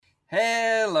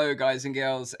Hello, guys and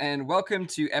girls, and welcome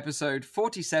to episode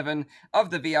 47 of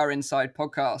the VR Inside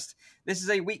podcast. This is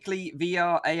a weekly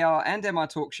VR, AR, and MR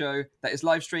talk show that is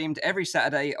live streamed every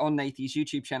Saturday on Nathy's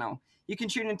YouTube channel. You can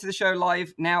tune into the show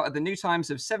live now at the new times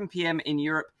of 7 p.m. in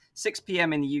Europe, 6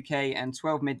 p.m. in the UK, and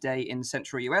 12 midday in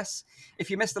Central US. If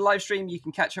you missed the live stream, you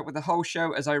can catch up with the whole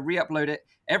show as I re-upload it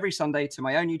every Sunday to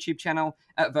my own YouTube channel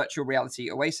at Virtual Reality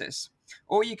Oasis.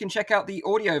 Or you can check out the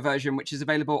audio version, which is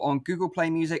available on Google Play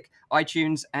Music,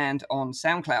 iTunes, and on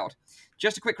SoundCloud.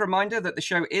 Just a quick reminder that the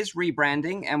show is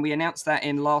rebranding, and we announced that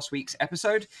in last week's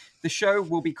episode. The show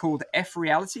will be called F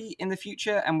Reality in the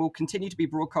future and will continue to be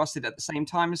broadcasted at the same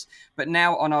times, but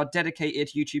now on our dedicated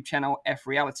YouTube channel, F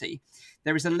Reality.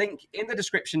 There is a link in the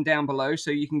description down below,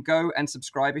 so you can go and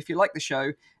subscribe if you like the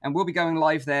show, and we'll be going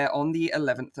live there on the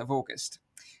 11th of August.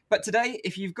 But today,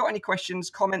 if you've got any questions,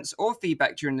 comments, or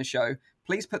feedback during the show,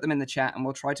 please put them in the chat and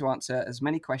we'll try to answer as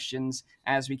many questions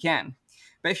as we can.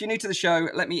 But if you're new to the show,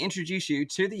 let me introduce you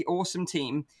to the awesome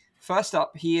team. First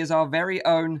up, he is our very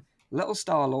own little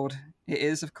Star-Lord. It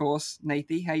is, of course,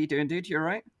 Nathy. How you doing, dude? You all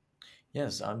right?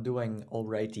 Yes, I'm doing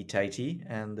alrighty tighty,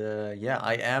 and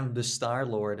I am the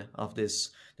Star-Lord of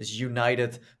this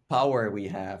united power we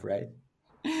have, right?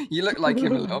 You look like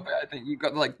him a little bit. I think you've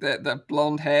got like the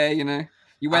blonde hair, you know.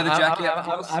 You wear the jacket.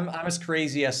 I'm as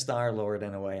crazy as Star-Lord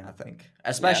in a way, I think.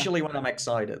 Especially when I'm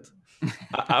excited.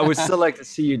 I would still like to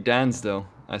see you dance, though.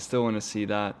 I still want to see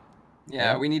that.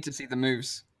 Yeah, we need to see the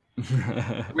moves.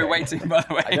 We're waiting, by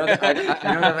the way. I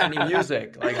don't have any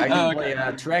music. Like I can play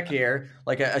a track here,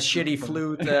 like a shitty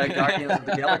flute, Guardians of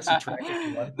the Galaxy track. If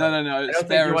you want. No. I don't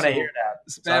think you want to hear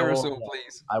that. Spare us all,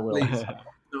 please. I will. Please.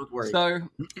 Don't worry. So,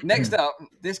 next up,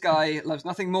 this guy loves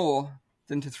nothing more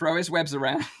than to throw his webs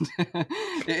around.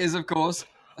 It is, of course,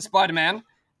 a Spider-Man.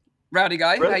 Rowdy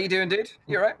guy, really? How you doing, dude?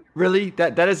 You all right? Really?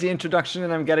 That is the introduction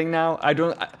that I'm getting now?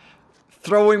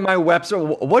 Throwing my webs.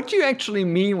 What do you actually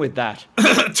mean with that?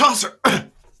 Tosser.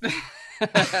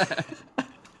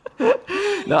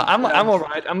 No, I'm all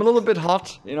right. I'm a little bit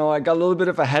hot. You know, I got a little bit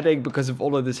of a headache because of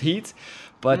all of this heat.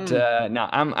 But no,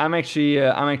 I'm actually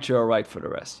all right for the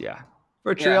rest. Yeah,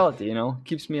 virtual reality, you know,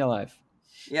 keeps me alive.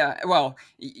 Yeah, well,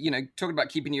 you know, talking about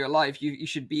keeping you alive, you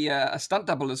should be a stunt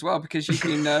double as well, because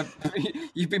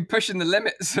you've been pushing the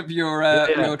limits of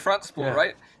your transport,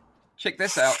 right? Check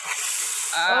this out.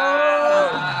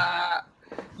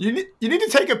 You need to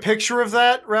take a picture of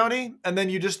that, Rowdy, and then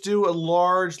you just do a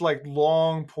large,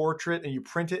 long portrait, and you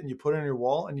print it and you put it on your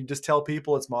wall, and you just tell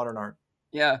people it's modern art.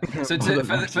 Yeah. So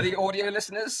for the audio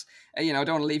listeners, you know, I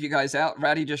don't want to leave you guys out.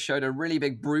 Rowdy just showed a really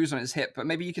big bruise on his hip, but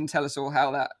maybe you can tell us all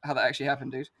how that actually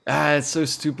happened, dude. It's so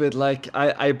stupid. Like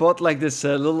I bought like this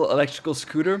little electrical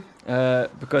scooter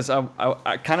because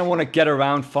I kind of want to get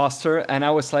around faster, and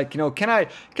I was like, you know, can I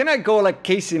go like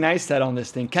Casey Neistat on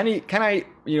this thing? Can I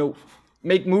you know,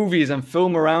 make movies and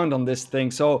film around on this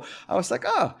thing? So I was like,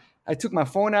 I took my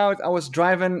phone out. I was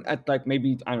driving at like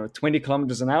maybe, I don't know, 20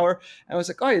 kilometers an hour. And I was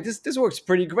like, oh, yeah, this works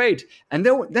pretty great. And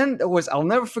then there was, I'll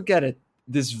never forget it,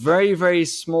 this very, very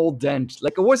small dent.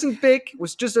 Like it wasn't big. It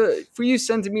was just a few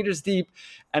centimeters deep.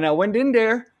 And I went in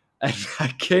there and I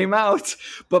came out,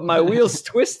 but my wheels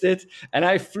twisted and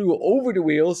I flew over the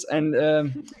wheels. And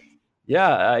I'm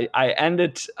glad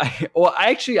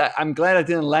I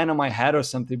didn't land on my head or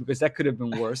something, because that could have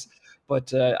been worse.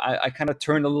 But I kind of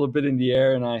turned a little bit in the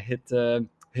air and I hit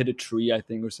a tree, I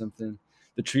think, or something.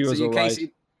 The tree was all right.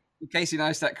 Casey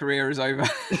Neistat career is over.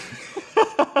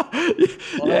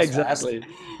 Yeah, exactly.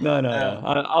 No.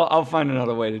 I'll find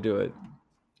another way to do it.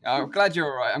 I'm glad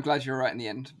you're all right. I'm glad you're all right in the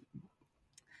end.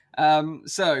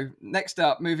 So next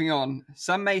up, moving on.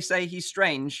 Some may say he's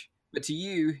strange, but to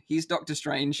you, he's Doctor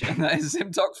Strange, and that is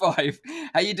ZimTalk5.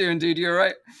 How you doing, dude? You all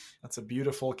right? That's a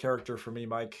beautiful character for me,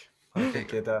 Mike. I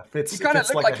think it fits. You kind of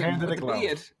look like a hand him in a glove.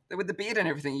 with the beard and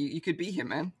everything. You could be him,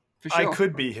 man. For sure. I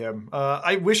could be him.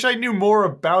 I wish I knew more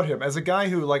about him. As a guy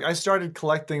who, I started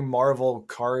collecting Marvel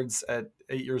cards at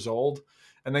 8 years old,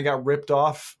 and then got ripped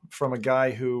off from a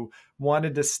guy who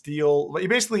wanted to steal.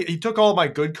 He took all my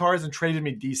good cards and traded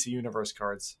me DC Universe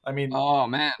cards. I mean, oh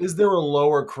man, is there a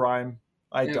lower crime?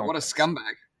 I don't. What a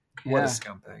scumbag! What a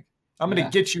scumbag! I'm gonna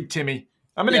get you, Timmy.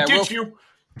 I'm gonna get you.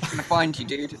 I'm gonna find you,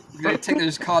 dude. I'm gonna take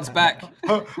those cards back.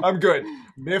 I'm good.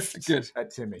 Miffed good.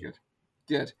 At Timmy.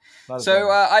 Good. So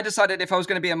I decided if I was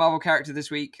going to be a Marvel character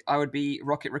this week, I would be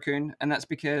Rocket Raccoon, and that's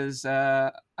because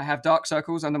I have dark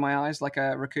circles under my eyes like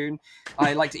a raccoon.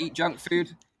 I like to eat junk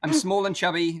food. I'm small and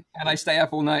chubby, and I stay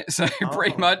up all night. So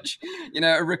pretty much,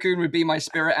 a raccoon would be my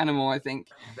spirit animal, I think.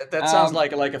 That sounds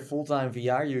like a full-time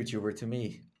VR YouTuber to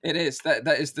me. It is. That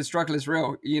is, the struggle is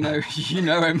real. You know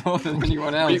it more than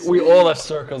anyone else. We all have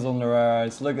circles under our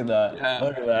eyes. Look at that. Yeah.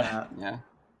 Look at that. Yeah.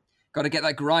 Got to get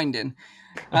that grind in.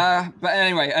 But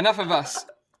anyway, enough of us.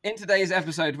 In today's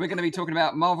episode, we're going to be talking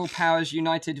about Marvel Powers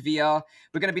United VR.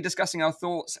 We're going to be discussing our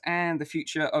thoughts and the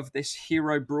future of this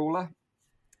hero brawler.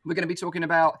 We're going to be talking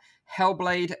about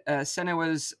Hellblade,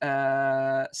 Senua's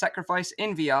Sacrifice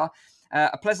in VR.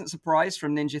 A pleasant surprise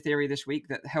from Ninja Theory this week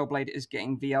that Hellblade is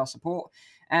getting VR support.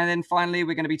 And then finally,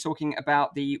 we're going to be talking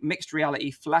about the mixed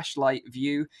reality flashlight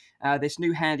view. This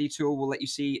new handy tool will let you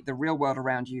see the real world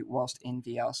around you whilst in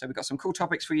VR. So we've got some cool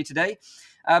topics for you today.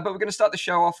 But we're going to start the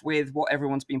show off with what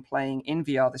everyone's been playing in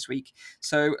VR this week.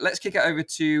 So let's kick it over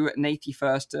to Natey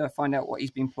first to find out what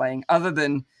he's been playing, other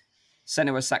than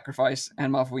Senua's Sacrifice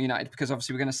and Marvel United, because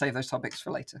obviously we're going to save those topics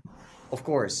for later. Of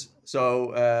course.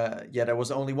 So, there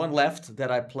was only one left that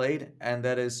I played, and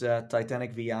that is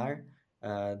Titanic VR.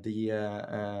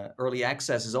 The early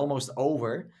access is almost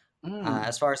over.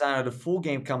 As far as I know, the full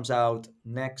game comes out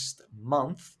next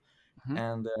month.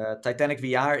 And Titanic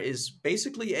VR is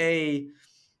basically a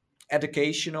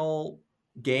educational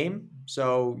game.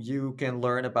 So you can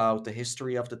learn about the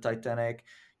history of the Titanic.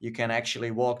 You can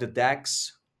actually walk the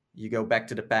decks. You go back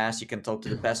to the past. You can talk to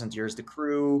the passengers, the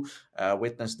crew,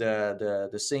 witness the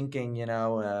sinking.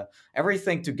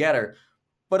 Everything together.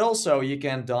 But also you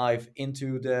can dive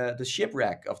into the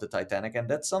shipwreck of the Titanic, and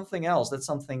that's something else. That's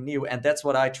something new, and that's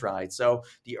what I tried. So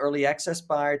the early access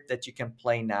part that you can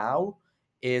play now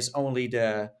is only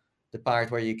the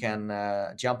part where you can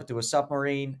jump into a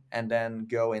submarine and then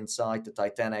go inside the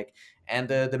Titanic. And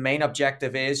the main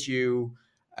objective is you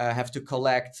have to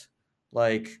collect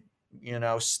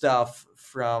stuff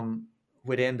from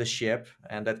within the ship,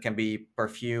 and that can be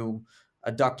perfume,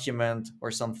 a document,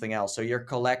 or something else. So you're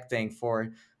collecting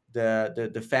for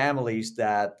the families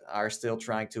that are still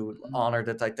trying to honor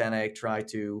the Titanic,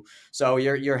 so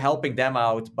you're helping them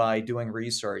out by doing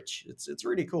research. It's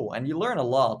really cool, and you learn a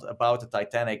lot about the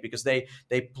Titanic because they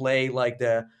play like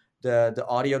the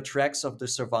audio tracks of the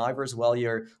survivors while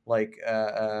you're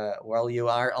while you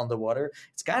are on the water.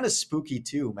 It's kind of spooky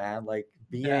too, man, like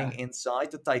being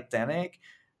inside the Titanic.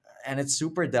 And it's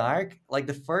super dark. Like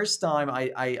the first time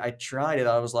I tried it,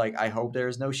 I was like, I hope there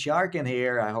is no shark in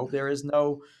here. I hope there is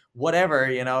no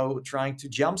whatever, trying to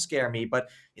jump scare me. But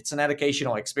it's an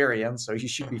educational experience, so you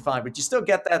should be fine. But you still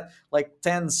get that like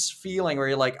tense feeling where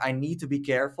you're like, I need to be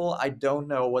careful. I don't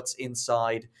know what's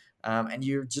inside. And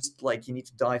you're just like, you need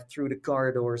to dive through the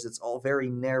corridors. It's all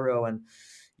very narrow. And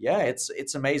yeah,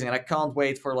 it's amazing. And I can't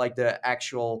wait for like the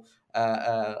actual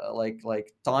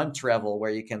like time travel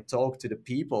where you can talk to the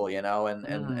people,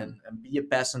 and be a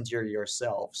passenger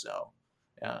yourself. So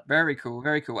yeah, very cool.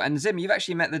 And Zim, you've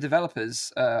actually met the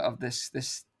developers of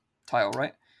this title,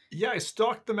 right? Yeah, I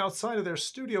stalked them outside of their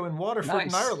studio in Waterford,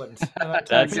 in Ireland.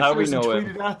 That's how we know it.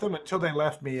 Tweeted at them until they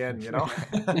left me in.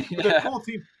 The cool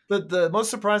team. The most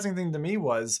surprising thing to me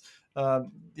was the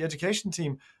education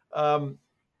team.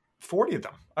 40 of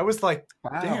them. I was like,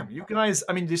 wow. Damn, you guys.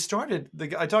 I mean, they started.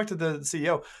 I talked to the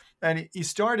CEO, and he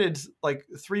started like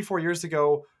 3-4 years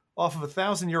ago off of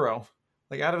 €1,000,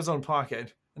 like out of his own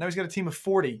pocket, and now he's got a team of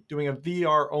 40 doing a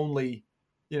VR only,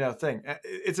 thing.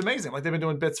 It's amazing. Like they've been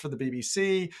doing bits for the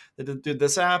BBC. They did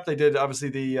this app. They did obviously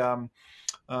the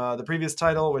previous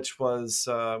title, which was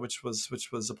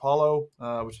Apollo,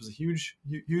 which was a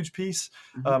huge piece.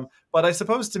 But I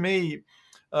suppose to me.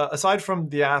 Aside from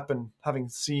the app and having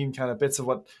seen kind of bits of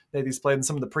what Nathan's played and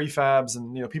some of the prefabs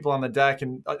and people on the deck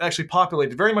and actually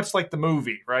populated very much like the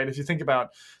movie, right? If you think about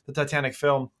the Titanic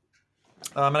film,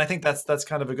 and I think that's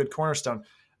kind of a good cornerstone.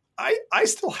 I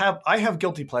have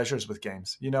guilty pleasures with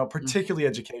games, particularly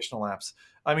educational apps.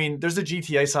 I mean, there's a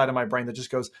GTA side of my brain that just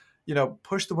goes,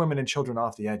 push the women and children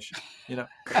off the edge, and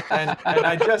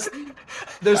I just,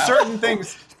 there's certain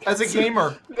things as a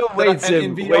gamer. No, wait,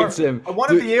 Sim. I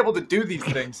want to be able to do these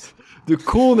things. The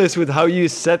coolness with how you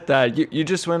said that, you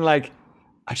just went like,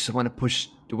 I just want to push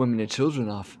the women and children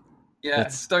off. Yeah,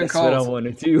 Stone Cold. That's what I want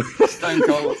to do. Stone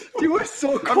Cold. You were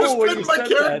so cool when you said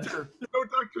character. that.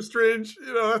 Doctor Strange.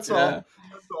 That's all.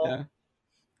 That's all. Yeah.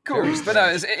 Cool, but no,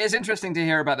 it's interesting to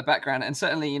hear about the background, and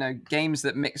certainly, games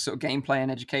that mix sort of gameplay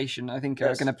and education, I think,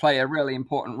 are going to play a really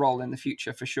important role in the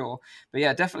future for sure. But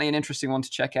yeah, definitely an interesting one to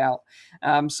check out.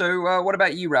 So what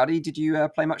about you, Rowdy? Did you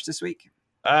play much this week?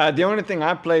 The only thing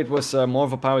I played was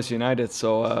Marvel Powers United,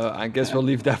 so I guess we'll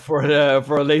leave that for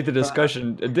a later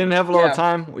discussion. I didn't have a lot of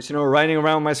time, was riding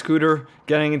around my scooter,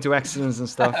 getting into accidents and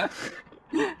stuff.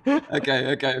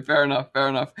 Okay, fair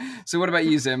enough. So what about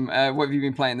you, Zim? What have you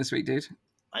been playing this week, dude?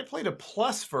 I played a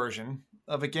plus version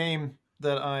of a game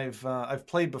that I've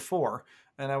played before,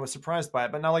 and I was surprised by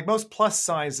it. But now, like most plus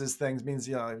sizes things means,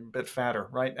 a bit fatter,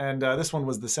 right? And this one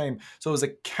was the same. So it was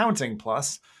accounting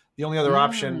plus. The only other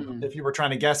option, if you were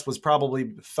trying to guess, was probably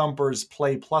Thumper's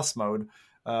Play Plus mode,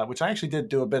 which I actually did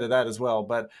do a bit of that as well.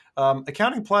 But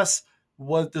accounting plus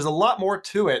there's a lot more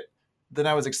to it than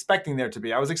I was expecting there to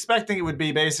be. I was expecting it would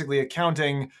be basically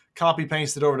accounting copy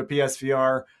pasted over to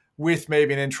PSVR with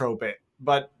maybe an intro bit.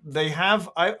 But they have,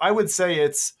 I would say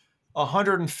it's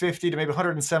 150 to maybe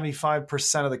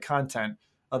 175% of the content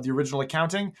of the original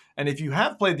accounting. And if you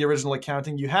have played the original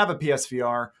accounting, you have a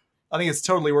PSVR, I think it's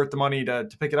totally worth the money to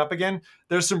pick it up again.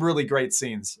 There's some really great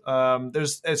scenes.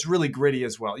 It's really gritty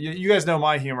as well. You guys know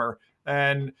my humor.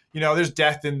 And, there's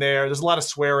death in there. There's a lot of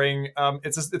swearing.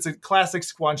 It's a classic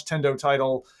Squanch Tendo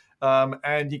title.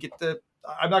 And you get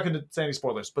I'm not going to say any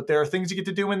spoilers, but there are things you get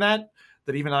to do in that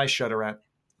even I shudder at.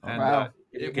 And wow.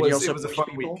 It was a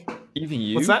fun week. Even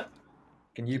you? What's that?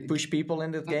 Can you push people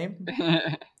in the game?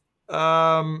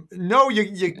 No,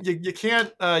 you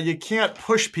can't. You can't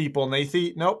push people,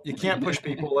 Nathie. Nope, you can't push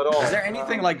people at all. Is there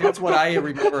anything like that's what I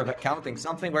remember of accounting?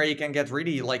 Something where you can get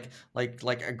really like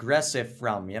aggressive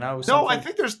from, No, something... I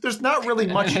think there's not really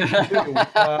much you can do.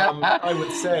 I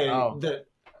would say that.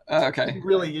 Okay.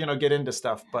 Really, get into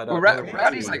stuff, but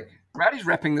Rowdy's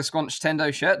repping the Squanch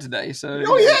Tendo shirt today. So.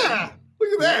 Oh yeah,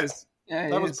 look at that. Yeah,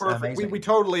 that was perfect. We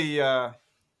totally.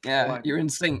 Yeah, you're in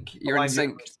sync. You're in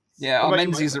sync. Yeah, our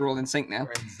menzies are all in sync now.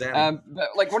 But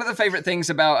like one of the favorite things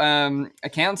about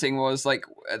accounting was like,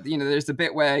 there's the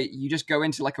bit where you just go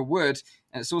into like a wood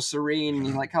and it's all serene and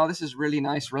you're like, oh, this is really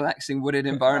nice, relaxing wooded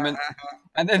environment.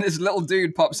 And then this little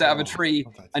dude pops out of a tree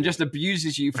and just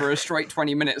abuses you for a straight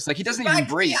 20 minutes. Like he doesn't even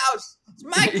breathe. It's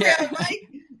my treehouse, Mike.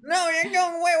 No, you're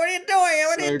going away. What are you doing?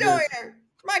 What are you doing here?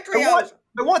 It's my treehouse.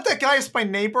 I want that guy as my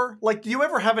neighbor. Like, do you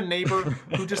ever have a neighbor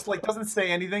who just like doesn't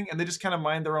say anything and they just kind of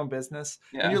mind their own business?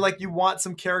 Yeah. And you're like, you want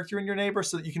some character in your neighbor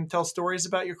so that you can tell stories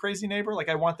about your crazy neighbor? Like,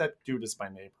 I want that dude as my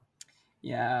neighbor.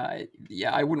 Yeah,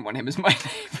 I wouldn't want him as my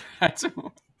neighbor at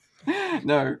all.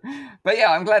 No, but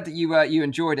yeah, I'm glad that you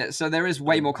enjoyed it. So there is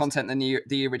way more content than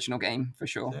the original game for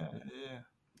sure. Yeah.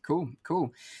 Cool.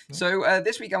 Yeah. So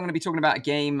this week I'm going to be talking about a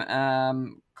game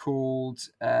called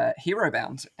Hero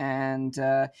Bound, and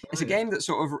it's a game that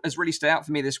sort of has really stood out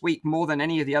for me this week more than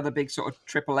any of the other big sort of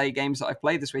AAA games that I've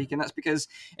played this week, and that's because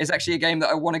it's actually a game that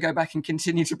I want to go back and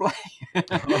continue to play.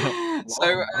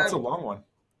 So that's a long one.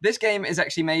 This game is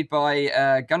actually made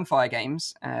by Gunfire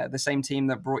Games, the same team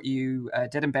that brought you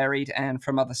Dead and Buried and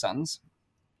From Other Suns.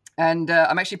 And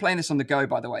I'm actually playing this on the go,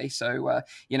 by the way. So,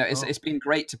 it's been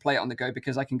great to play it on the go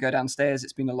because I can go downstairs.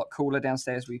 It's been a lot cooler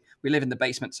downstairs. We live in the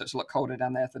basement, so it's a lot colder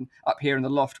down there than up here in the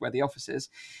loft where the office is.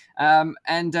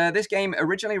 And this game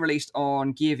originally released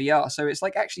on Gear VR. So it's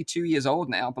like actually 2 years old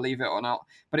now, believe it or not.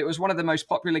 But it was one of the most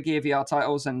popular Gear VR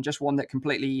titles and just one that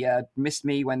completely missed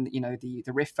me when, the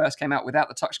Rift first came out without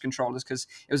the touch controllers, because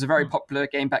it was a very popular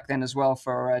game back then as well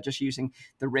for just using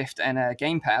the Rift and a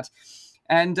gamepad.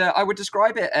 And I would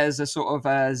describe it as a sort of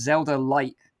a Zelda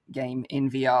light game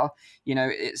in VR.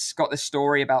 It's got this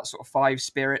story about sort of 5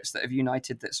 spirits that have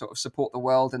united that sort of support the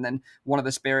world. And then one of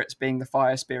the spirits, being the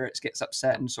fire spirits, gets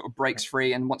upset and sort of breaks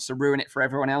free and wants to ruin it for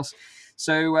everyone else.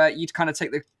 So you'd kind of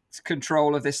take the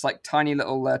control of this like tiny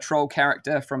little troll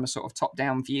character from a sort of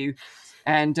top-down view.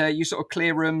 And you sort of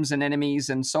clear rooms and enemies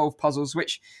and solve puzzles,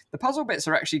 which the puzzle bits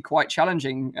are actually quite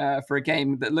challenging for a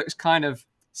game that looks kind of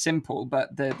simple,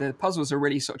 but the puzzles are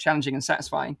really sort of challenging and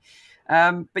satisfying.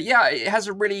 But yeah, it has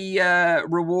a really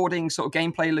rewarding sort of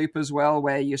gameplay loop as well,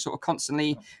 where you're sort of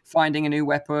constantly finding a new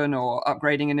weapon or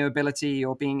upgrading a new ability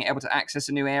or being able to access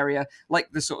a new area,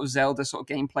 like the sort of Zelda sort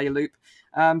of gameplay loop.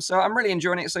 So I'm really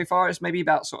enjoying it so far. It's maybe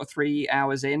about sort of 3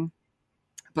 hours in.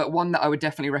 But one that I would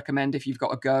definitely recommend if you've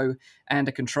got a Go and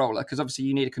a controller, because obviously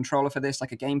you need a controller for this,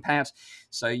 like a gamepad.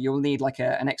 So you'll need like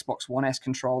an Xbox One S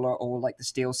controller or like the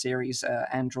SteelSeries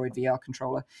Android VR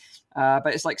controller.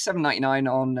 But it's like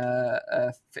 $7.99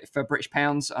 on for British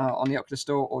pounds on the Oculus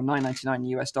Store, or $9.99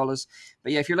 US dollars.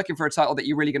 But yeah, if you're looking for a title that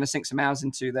you're really going to sink some hours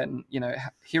into, then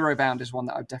Hero Bound is one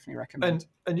that I would definitely recommend.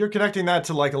 And you're connecting that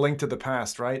to like A Link to the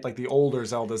Past, right? Like the older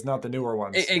Zeldas, not the newer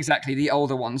ones. Exactly, the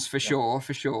older ones for sure.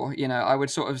 I would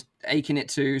sort of akin it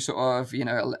to sort of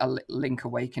a Link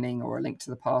Awakening or A Link to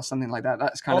the Past, something like that.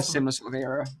 That's kind of similar sort of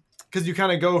era. Because you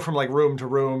kind of go from like room to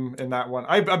room in that one.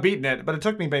 I've beaten it, but it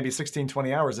took me maybe 16,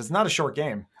 20 hours. It's not a short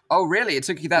game. Oh, really? It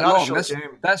took you that long?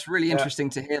 That's really interesting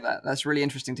to hear that. That's really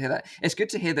interesting to hear that. It's good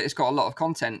to hear that it's got a lot of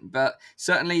content, but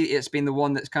certainly it's been the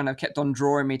one that's kind of kept on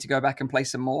drawing me to go back and play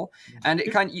some more. And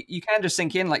you can just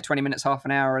sink in like 20 minutes, half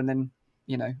an hour, and then,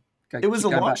 go. It was a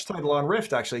launch title on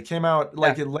Rift, actually. It came out,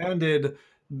 it landed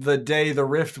the day the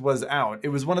Rift was out. It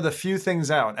was one of the few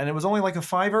things out, and it was only like a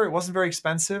 $5. It wasn't very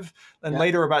expensive. And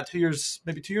later, about 2 years,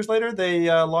 maybe 2 years later, they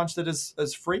launched it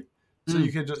as free, so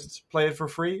you could just play it for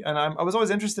free. And I was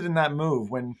always interested in that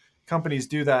move when companies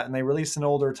do that and they release an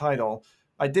older title.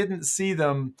 I didn't see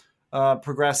them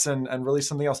progress and release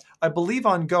something else. I believe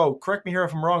on Go, correct me here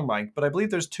if I'm wrong, Mike, but I believe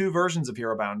there's 2 versions of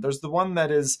Hero Bound. There's the one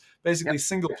that is basically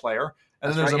single player,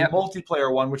 and then there's a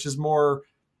multiplayer one, which is more,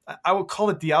 I would call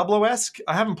it Diablo-esque.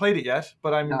 I haven't played it yet,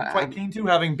 but I'm quite keen to,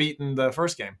 having beaten the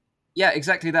first game. Yeah,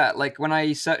 exactly that. Like when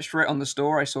I searched for it on the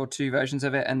store, I saw 2 versions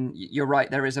of it, and you're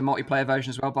right, there is a multiplayer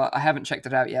version as well, but I haven't checked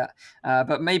it out yet.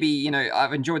 But maybe,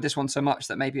 I've enjoyed this one so much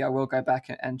that maybe I will go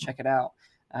back and check it out.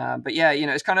 But yeah,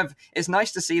 it's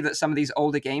nice to see that some of these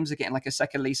older games are getting like a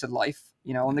second lease of life,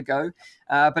 on the go.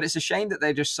 But it's a shame that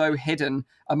they're just so hidden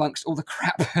amongst all the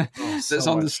crap that's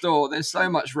on the store. There's so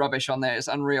much rubbish on there. It's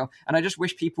unreal. And I just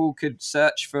wish people could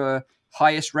search for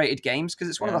highest rated games, because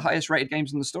it's one of the highest rated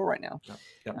games in the store right now.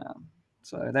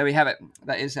 So there we have it.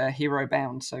 That is Hero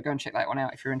Bound. So go and check that one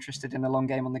out if you're interested in a long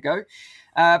game on the go.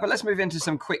 But let's move into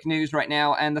some quick news right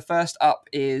now. And the first up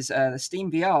is the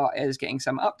Steam VR is getting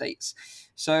some updates.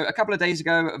 So a couple of days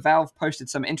ago, Valve posted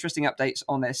some interesting updates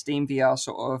on their Steam VR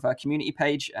sort of community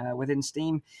page within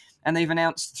Steam. And they've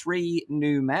announced 3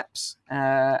 new maps,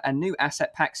 a new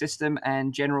asset pack system,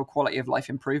 and general quality of life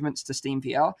improvements to Steam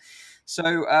VR.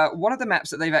 So one of the maps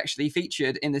that they've actually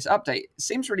featured in this update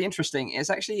seems really interesting.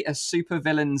 It's actually a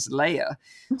supervillains lair.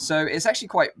 So it's actually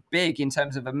quite big in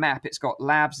terms of a map. It's got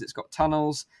labs, it's got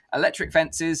tunnels, electric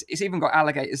fences. It's even got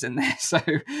alligators in there. So,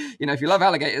 if you love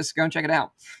alligators, go and check it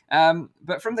out.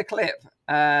 But from the clip,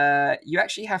 you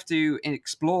actually have to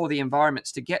explore the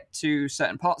environments to get to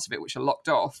certain parts of it, which are locked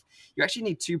off. You actually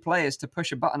need 2 players to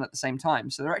push a button at the same time.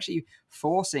 So they're actually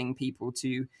forcing people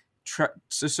to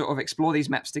sort of explore these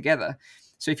maps together.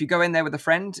 So if you go in there with a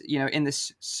friend, in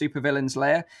this supervillains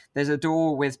lair, there's a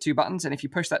door with 2 buttons, and if you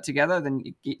push that together, then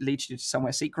it leads you to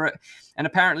somewhere secret. And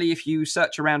apparently, if you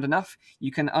search around enough,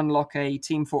 you can unlock a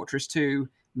Team Fortress 2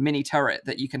 mini turret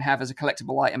that you can have as a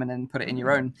collectible item and then put it in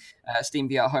your own Steam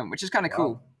VR home, which is kind of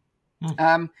cool.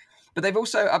 But they've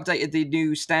also updated the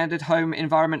new standard home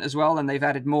environment as well, and they've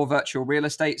added more virtual real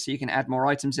estate, so you can add more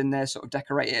items in there, sort of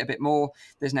decorate it a bit more.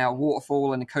 There's now a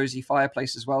waterfall and a cozy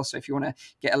fireplace as well, so if you want to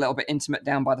get a little bit intimate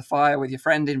down by the fire with your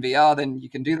friend in VR, then you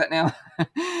can do that now.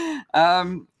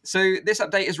 So this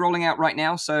update is rolling out right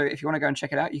now, so if you want to go and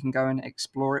check it out, you can go and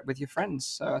explore it with your friends.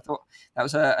 So I thought that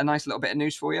was a nice little bit of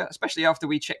news for you, especially after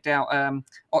we checked out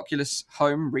Oculus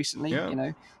Home recently.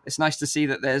 It's nice to see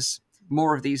that there's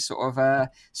more of these sort of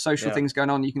social things going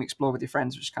on you can explore with your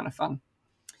friends, which is kind of fun.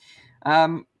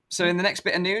 So in the next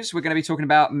bit of news, we're going to be talking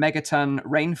about Megaton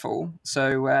Rainfall.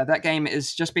 So that game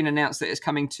has just been announced that it's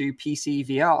coming to PC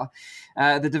VR.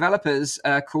 The developers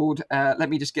called, let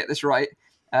me just get this right,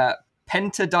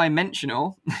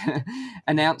 Pentadimensional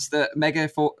announced that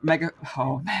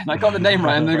oh man, I got the name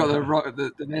right and I got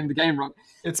the name of the game wrong.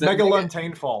 It's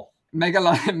Megaluntainfall.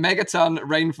 Megaton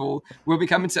Rainfall will be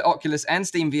coming to Oculus and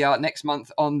Steam VR next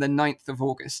month on the 9th of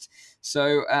August.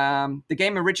 So the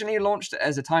game originally launched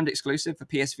as a timed exclusive for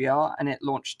PSVR, and it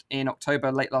launched in October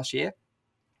late last year.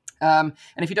 And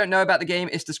if you don't know about the game,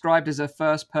 it's described as a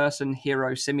first-person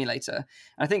hero simulator.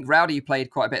 And I think, Rowdy, you played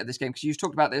quite a bit of this game because you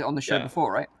talked about it on the show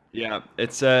before, right? Yeah,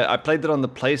 it's I played it on the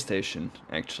PlayStation,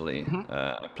 actually.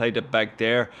 I played it back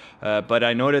there, but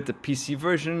I know that the PC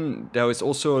version, there was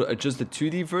also just the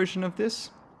 2D version of this.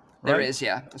 Right? There is,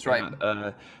 yeah, that's right.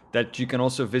 That you can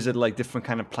also visit like different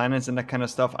kind of planets and that kind of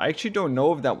stuff. I actually don't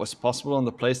know if that was possible on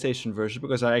the PlayStation version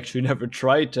because I actually never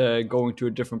tried going to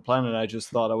a different planet. I just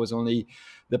thought I was only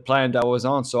the planet I was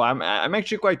on. So I'm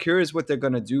actually quite curious what they're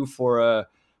gonna do for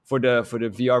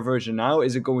the VR version now.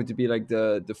 Is it going to be like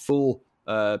the full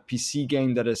PC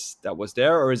game that was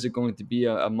there, or is it going to be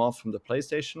a mod from the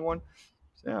PlayStation one?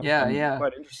 So, I'm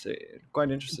quite interested.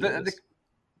 But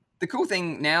the cool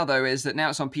thing now, though, is that now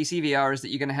it's on PC VR is that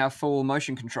you're going to have full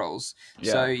motion controls.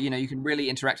 Yeah. So, you can really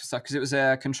interact with stuff because it was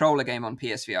a controller game on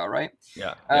PSVR, right?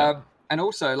 Yeah. And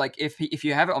also, like, if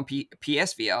you have it on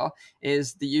PSVR,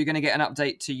 is that you're going to get an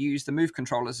update to use the Move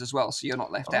controllers as well, so you're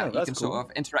not left out. You can sort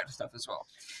of interact with stuff as well.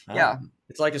 Yeah.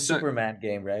 It's like a Superman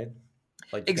game, right?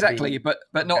 Like exactly, but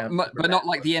not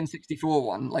like the N64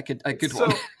 one, like a good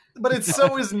one. But it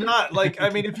so is not like, I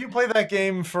mean, if you play that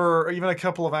game for even a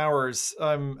couple of hours,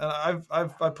 and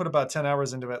I've put about 10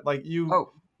 hours into it. Like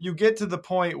you get to the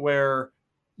point where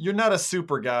you're not a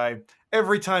super guy.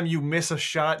 Every time you miss a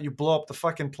shot, you blow up the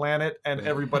fucking planet and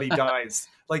everybody dies.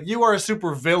 Like you are a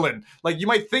super villain. Like you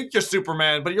might think you're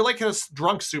Superman, but you're like a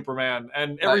drunk Superman.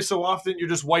 And every so often you're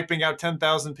just wiping out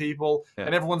 10,000 people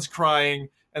and everyone's crying.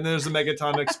 and then there's a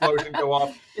megaton explosion go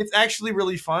off. It's actually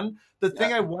really fun. The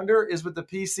thing I wonder is with the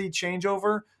PC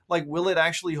changeover, like, will it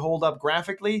actually hold up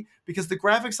graphically? Because the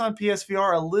graphics on PSVR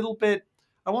are a little bit,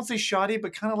 I won't say shoddy,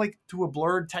 but kind of like to a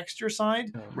blurred texture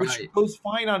side, which goes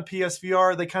fine on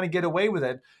PSVR. They kind of get away with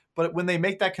it. But when they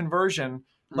make that conversion,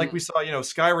 like we saw,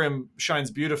 Skyrim shines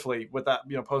beautifully with that,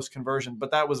 post conversion,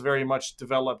 but that was very much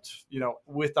developed,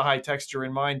 with the high texture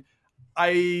in mind.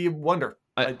 I wonder.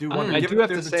 I do wonder. I do have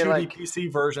to say, 2D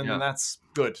PC version, and that's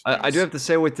good. I do have to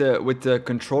say, with the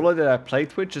controller that I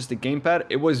played with, just the gamepad,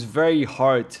 it was very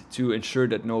hard to ensure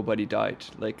that nobody died.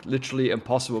 Like, literally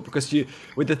impossible, because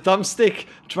with the thumbstick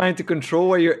trying to control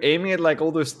where you're aiming at, like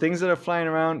all those things that are flying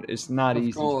around, is not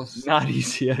easy. Not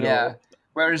easy at all.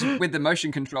 Whereas with the motion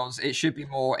controls, it should be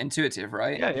more intuitive,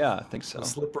 right? Yeah, I think so.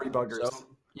 Slippery buggers.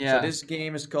 So this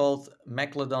game is called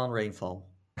Megalodon Rainfall.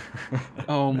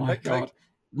 Oh my god.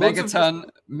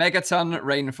 Megaton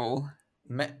Rainfall.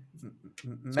 MechWarrior?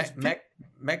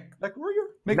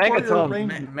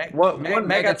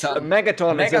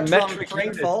 Megaton is a metric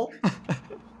rainfall.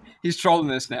 He's trolling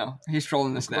this now.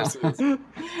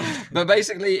 But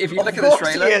basically, if you look at the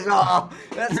trailer...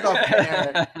 That's not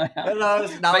fair.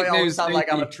 Now I always sound like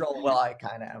I'm a troll. Well, I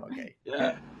kind of am, okay.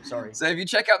 Yeah. Sorry. So if you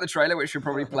check out the trailer, which we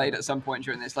probably played at some point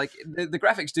during this, like the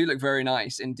graphics do look very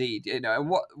nice indeed. And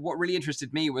what really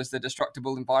interested me was the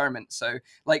destructible environment. So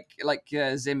like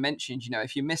Zim mentioned,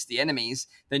 if you miss the enemies,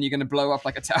 then you're going to blow up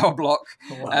like a tower block.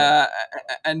 Wow.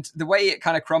 And the way it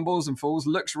kind of crumbles and falls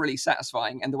looks really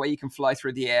satisfying, and the way you can fly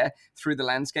through the air, through the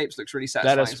landscapes, looks really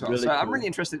satisfying as well. Really so cool. I'm really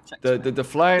interested to check the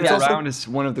flying around is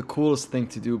one of the coolest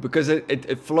things to do, because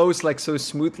it flows like so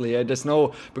smoothly. I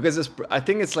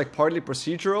think it's like partly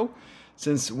procedural,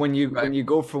 since when you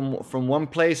go from one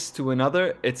place to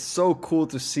another, it's so cool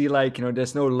to see, like,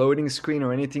 there's no loading screen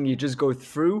or anything. You just go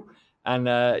through, and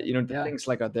things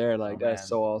like are there, like that's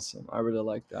so awesome. I really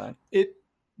like that.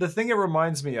 The thing it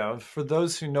reminds me of, for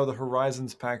those who know the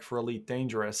Horizons pack for Elite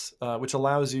Dangerous, which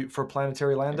allows you for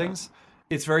planetary landings,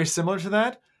 it's very similar to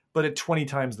that, but at 20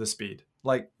 times the speed.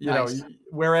 Like,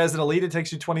 whereas in Elite it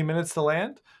takes you 20 minutes to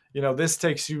land, this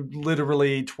takes you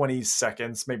literally 20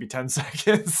 seconds, maybe 10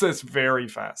 seconds. It's very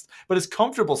fast, but it's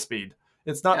comfortable speed.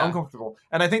 It's not uncomfortable.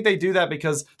 And I think they do that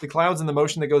because the clouds and the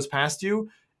motion that goes past you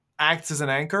acts as an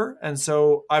anchor. And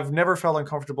so I've never felt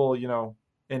uncomfortable, in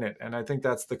it. And I think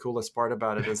that's the coolest part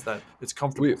about it, is that it's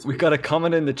comfortable. We got a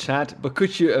comment in the chat, but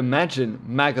could you imagine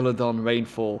Megalodon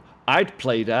Rainfall? I'd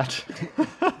play that.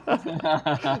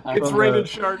 It's raining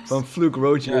sharks. From Fluke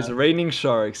Rogers, Raining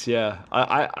Sharks,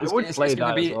 I would play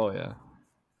that as well,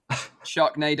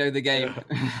 Sharknado the game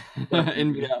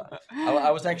in VR.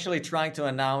 I was actually trying to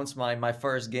announce my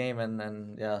first game, and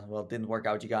then it didn't work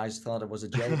out. You guys thought it was a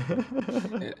joke.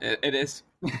 It is.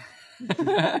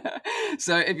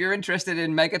 So if you're interested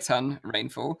in Megaton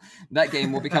Rainfall, that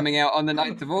game will be coming out on the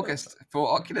 9th of August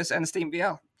for Oculus and Steam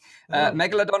VR.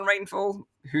 Megalodon Rainfall,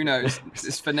 who knows?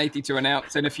 It's for Nathy to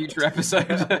announce in a future episode.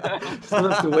 Still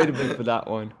have to wait a bit for that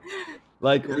one.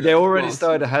 Like, they already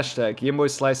started a hashtag. Yimbo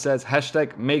Slice says,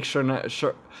 hashtag make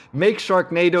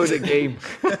Sharknado the game.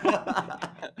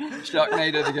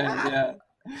 Sharknado the game, yeah.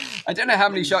 I don't know how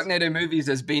many Sharknado movies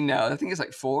there's been now. I think it's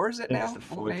like 4, is it now?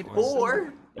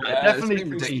 4? Yeah,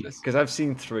 definitely 3, because I've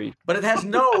seen 3. But it has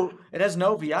no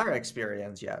VR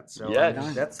experience yet. So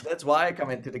that's why I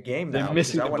come into the game now. They're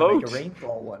missing I the want boat. to make a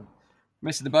rainfall one.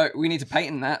 Missing the boat. We need to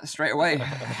patent that straight away.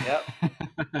 Yep.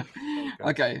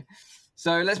 Okay.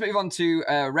 So let's move on to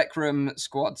Rec Room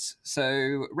Squads.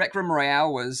 So Rec Room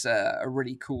Royale was a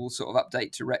really cool sort of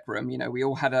update to Rec Room. We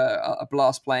all had a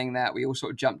blast playing that. We all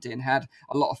sort of jumped in, had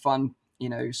a lot of fun,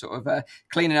 sort of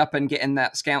cleaning up and getting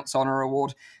that Scouts Honor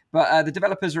Award. But the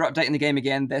developers are updating the game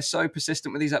again. They're so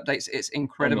persistent with these updates. It's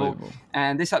incredible.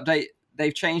 And this update,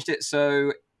 they've changed it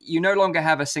so you no longer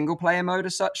have a single player mode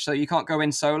as such, so you can't go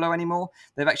in solo anymore.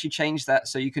 They've actually changed that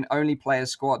so you can only play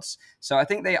as squads. So I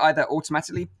think they either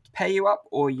automatically pair you up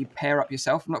or you pair up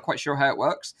yourself. I'm not quite sure how it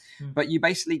works, but you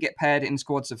basically get paired in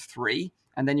squads of 3,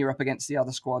 and then you're up against the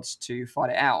other squads to fight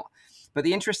it out. But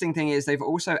the interesting thing is they've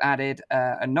also added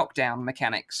a knockdown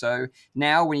mechanic. So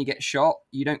now when you get shot,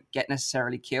 you don't get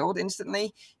necessarily killed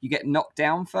instantly. You get knocked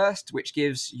down first, which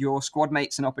gives your squad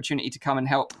mates an opportunity to come and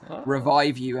help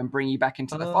revive you and bring you back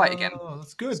into the fight again. Oh,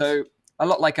 that's good. So a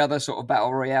lot like other sort of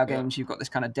battle royale games, you've got this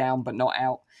kind of down but not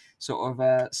out sort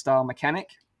of style mechanic.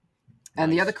 And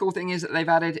the other cool thing is that they've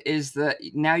added is that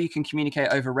now you can communicate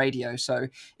over radio. So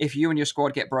if you and your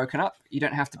squad get broken up, you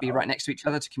don't have to be right next to each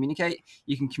other to communicate.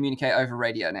 You can communicate over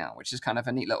radio now, which is kind of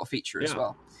a neat little feature as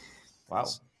well. Wow.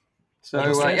 So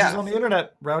on the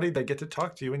internet, Rowdy, they get to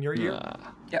talk to you in your ear.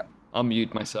 Yep. I'll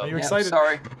mute myself. Are you Yeah, excited?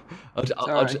 sorry. I'll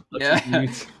Sorry. just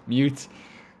mute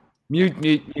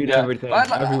Yeah. everything, I'd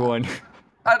li- everyone.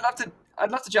 I'd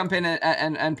love to jump in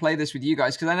and play this with you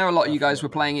guys, because I know a lot of you guys were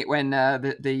playing it when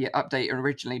the update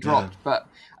originally dropped. But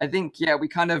I think we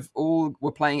kind of all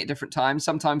were playing at different times.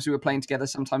 Sometimes we were playing together,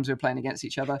 sometimes we were playing against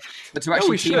each other. But to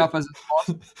actually team up as a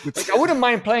squad, Like, I wouldn't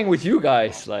mind playing with you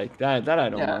guys like that. That I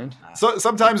don't mind. So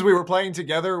sometimes we were playing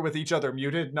together with each other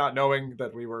muted, not knowing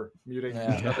that we were muting.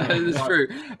 it's true.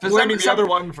 Blaming the other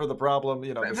one for the problem,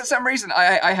 For some reason,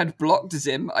 I had blocked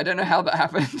Zim. I don't know how that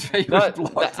happened. He was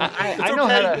blocked. I know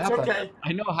how that happened.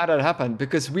 I know how that happened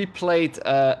because we played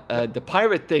the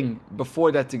pirate thing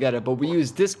before that together, but we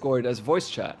used Discord as voice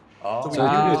chat. Oh, So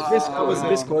you used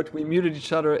Discord. We muted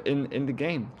each other in the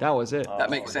game. That was it. That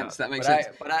makes sense. That makes sense.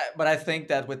 But I think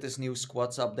that with this new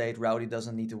squads update, Rowdy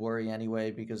doesn't need to worry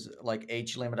anyway, because like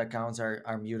age limit accounts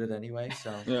are muted anyway.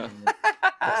 So Yeah.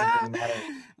 doesn't really matter.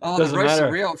 Oh, Doesn't the roast matter.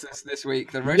 of real this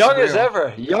week. The roast Young of as real.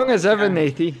 ever. Young as ever,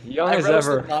 Nathy. Young I as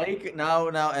roasted ever. Mike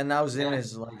now Zim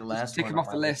is like the last Tick one him on off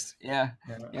my the list. Yeah.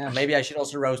 Maybe I should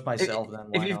also roast myself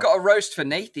then. If why you've not? got a roast for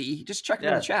Nathy, just chuck it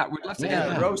in Yeah. the chat. We'd love to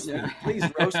hear it. roast me. Please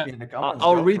roast me in the comments.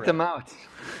 I'll Go read for them it. out.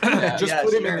 Just Yeah,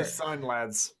 put him in sure. the sun,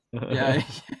 lads. Yeah,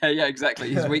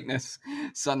 exactly. His weakness,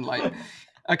 sunlight.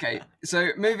 Okay, so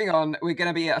moving on, we're going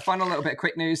to be a final little bit of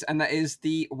quick news, and that is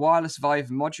the wireless Vive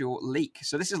module leak.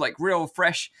 So this is like real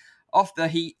fresh, off the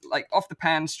heat, like off the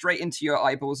pan, straight into your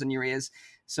eyeballs and your ears.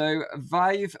 So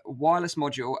Vive wireless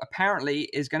module apparently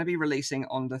is going to be releasing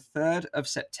on the 3rd of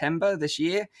September this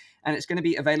year, and it's going to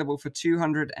be available for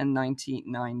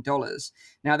 $299.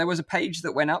 Now, there was a page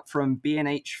that went up from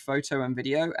B&H Photo and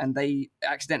Video, and they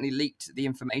accidentally leaked the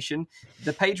information.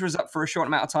 The page was up for a short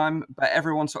amount of time, but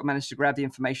everyone sort of managed to grab the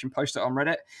information, post it on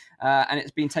Reddit, and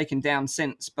it's been taken down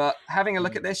since. But having a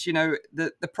look at this,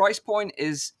 the price point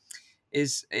is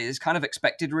kind of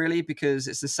expected, really, because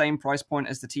it's the same price point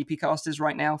as the TP Cast is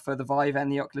right now for the Vive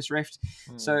and the Oculus Rift.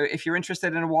 So if you're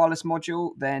interested in a wireless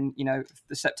module, then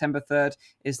the September 3rd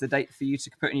is the date for you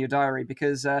to put in your diary,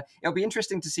 because it'll be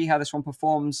interesting to see how this one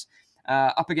performs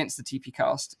up against the TP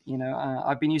Cast.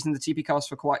 I've been using the TP Cast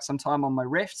for quite some time on my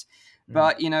Rift,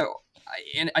 but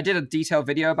I did a detailed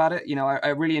video about it. I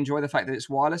really enjoy the fact that it's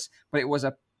wireless, but it was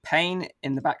a pain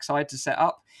in the backside to set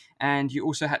up, and you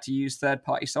also had to use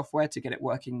third-party software to get it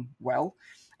working well.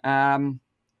 I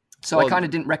kind of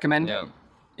didn't recommend it.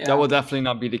 Yeah. That will definitely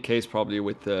not be the case probably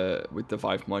with the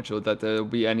Vive module, that there will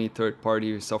be any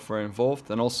third-party software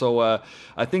involved. And also,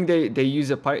 I think they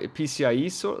use a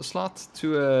PCIe slot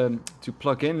to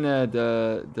plug in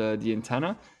the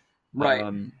antenna.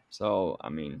 Right. So I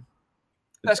mean,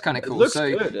 that's kind of cool. It looks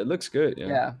good. It looks good.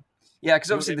 Yeah,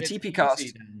 because obviously the TP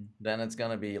Cast. Then it's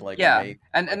gonna be like and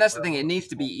that's the thing. It needs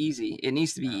to be easy. It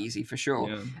needs to be easy for sure.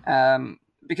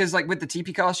 Because like with the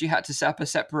TP Cast, you had to set up a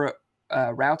separate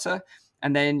router,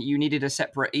 and then you needed a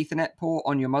separate Ethernet port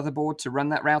on your motherboard to run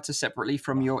that router separately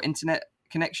from your internet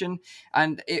connection,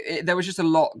 and there was just a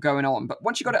lot going on. But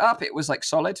once you got it up, it was like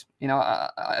solid.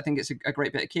 I think it's a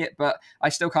great bit of kit, but I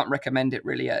still can't recommend it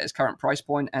really at its current price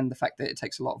point, and the fact that it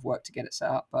takes a lot of work to get it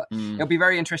set up. But it'll be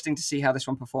very interesting to see how this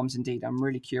one performs. Indeed, I'm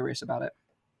really curious about it.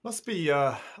 Must be.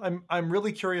 I'm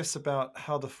really curious about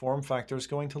how the form factor is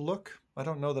going to look. I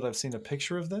don't know that I've seen a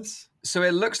picture of this. So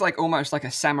it looks like almost like a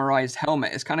samurai's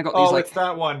helmet. It's kind of got these it's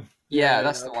that one. Yeah,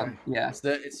 that's the one. Yeah,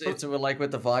 it's like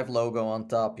with the Vive logo on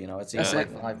top. It's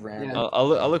like Vive brand. Yeah.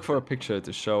 I'll look for a picture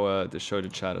to show the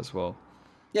chat as well.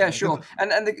 Yeah, sure.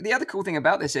 And the other cool thing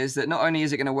about this is that not only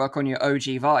is it going to work on your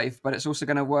OG Vive, but it's also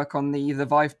going to work on the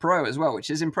Vive Pro as well, which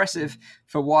is impressive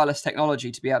for wireless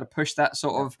technology to be able to push that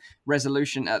sort of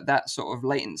resolution at that sort of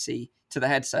latency to the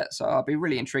headset. So I'll be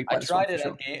really intrigued by this one. I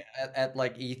tried it at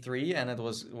like E3, and it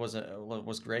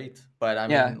was great. But I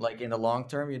mean, like in the long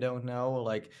term, you don't know.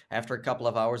 Like after a couple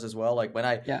of hours as well. Like when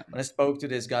I spoke to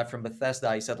this guy from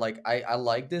Bethesda, he said like I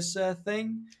like this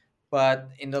thing. But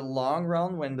in the long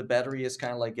run, when the battery is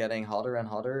kind of like getting hotter and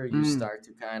hotter, you start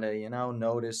to kind of,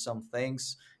 notice some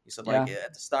things. He said like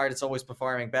at the start, it's always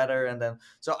performing better. And then,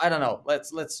 so I don't know.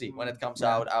 Let's see when it comes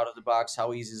out of the box,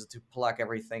 how easy is it to plug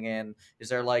everything in? Is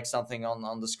there like something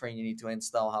on the screen you need to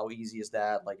install? How easy is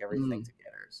that? Like everything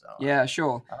together. So yeah,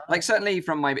 sure. Like certainly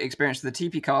from my experience with the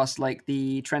TP Cast, like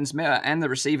the transmitter and the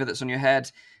receiver that's on your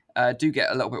head do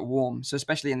get a little bit warm. So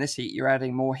especially in this heat, you're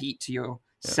adding more heat to your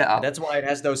setup. And that's why it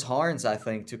has those horns, I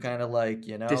think, to kind of like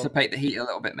dissipate the heat a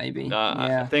little bit, maybe.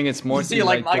 I think it's more. You see,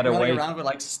 like Mike running around with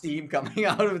like steam coming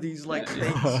out of these like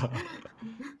things.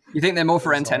 You think they're more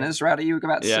for antennas, Rowdy? You were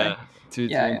about to say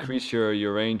to increase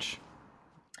your range.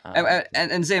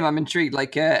 And Zim, I'm intrigued.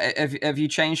 Like, have you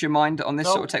changed your mind on this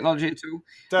sort of technology at all?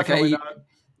 Definitely not.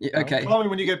 Yeah, okay. Call me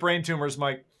when you get brain tumors,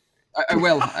 Mike. I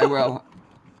will.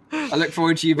 I look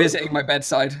forward to you visiting my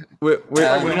bedside. We're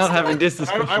not having this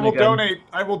discussion. I will again. donate.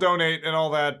 I will donate and all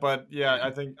that. But yeah,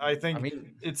 I think I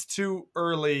mean, it's too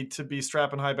early to be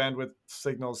strapping high bandwidth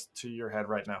signals to your head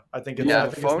right now. I think it's, Yeah, I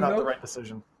think phone it's not though? the right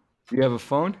decision. You have a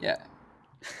phone? Yeah.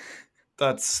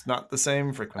 That's not the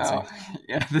same frequency. Oh,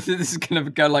 yeah. This is going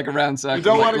to go like a round circle. You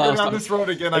don't like want to go last down time. this road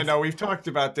again. I know we've talked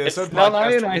about this. It's on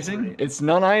podcast non-ionizing. 23. It's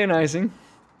non-ionizing.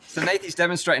 So Nathan's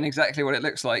demonstrating exactly what it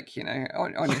looks like, you know,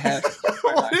 on your head.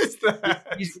 What is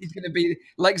that? He's going to be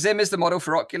like Zim is the model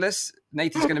for Oculus.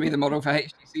 Nathan's going to be the model for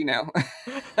HTC now.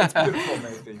 Beautiful,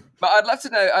 Nathan. But I'd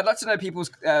love to know people's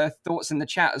thoughts in the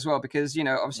chat as well, because you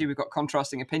know, obviously we've got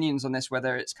contrasting opinions on this,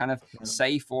 whether it's kind of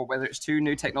safe or whether it's too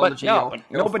new But technology. yeah, or but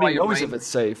it'll fry nobody your knows brain. if it's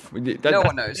safe. No That's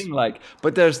one the knows. thing, like,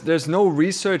 but there's no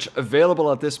research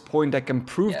available at this point that can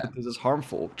prove Yeah. that this is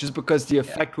harmful, just because the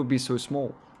effect would be so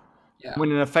small. Yeah.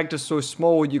 When an effect is so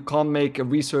small, you can't make a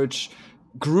research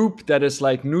group that is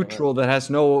like neutral, that has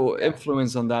no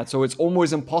influence on that. So it's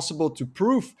almost impossible to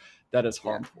prove that it's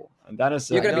harmful. And that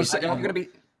is You're gonna I be don't-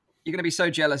 you're gonna be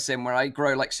so jealous, Sim, where I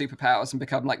grow like superpowers and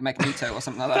become like Magneto or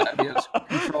something like that. I'll be able to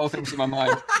control things in my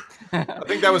mind. I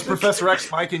think that was Professor X,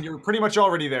 Mike, and you're pretty much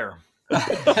already there. Yeah,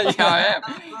 I am.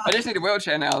 I just need a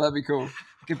wheelchair now. That'd be cool.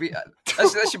 Could be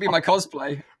that should be my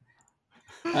cosplay.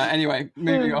 Anyway,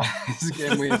 moving on. This is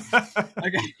getting weird.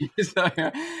 Okay, so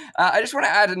I just want to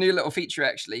add a new little feature,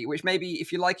 actually, which maybe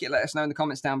if you like it, let us know in the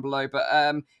comments down below.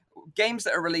 But games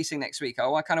that are releasing next week,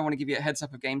 I kind of want to give you a heads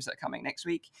up of games that are coming next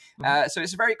week. So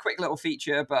it's a very quick little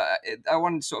feature, but I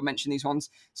wanted to sort of mention these ones.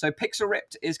 So Pixel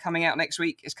Ripped is coming out next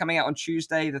week. It's coming out on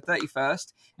Tuesday, the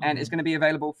 31st, and it's going to be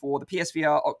available for the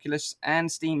PSVR, Oculus,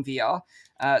 and Steam VR.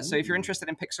 So if you're interested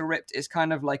in Pixel Ripped, it's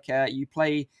kind of like you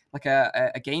play like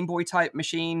a Game Boy type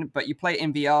machine, but you play it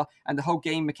in VR, and the whole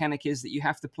game mechanic is that you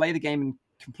have to play the game and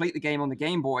complete the game on the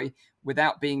Game Boy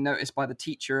without being noticed by the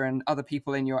teacher and other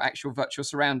people in your actual virtual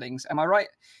surroundings. Am I right?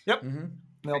 Yep. Mhm.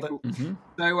 Nailed it. Cool. Mhm.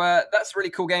 So that's a really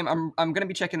cool game. I'm going to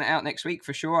be checking that out next week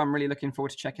for sure. I'm really looking forward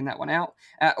to checking that one out.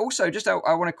 Also, just I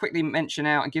want to quickly mention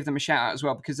out and give them a shout out as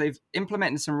well, because they've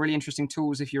implemented some really interesting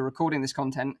tools if you're recording this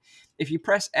content. If you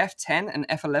press F10 and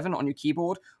F11 on your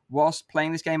keyboard whilst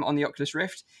playing this game on the Oculus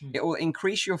Rift, it will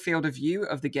increase your field of view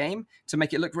of the game to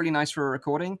make it look really nice for a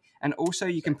recording. And also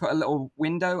you can put a little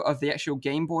window of the actual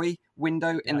Game Boy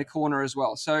window in the corner as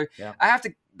well. So Yeah. I have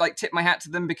to like tip my hat to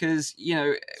them, because you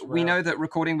know we rare. know that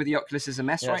recording with the Oculus is a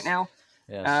mess right Yes. now.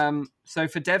 Yes. So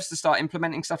for devs to start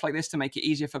implementing stuff like this to make it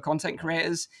easier for content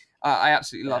creators, I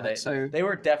absolutely love they, it. So they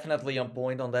were definitely on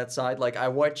point on that side. Like I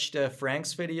watched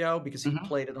Frank's video because he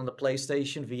played it on the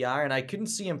PlayStation VR, and I couldn't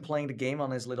see him playing the game on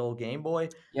his little Game Boy.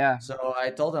 yeah, So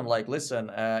I told him like,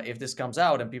 listen, if this comes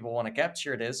out and people want to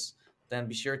capture this, then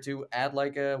be sure to add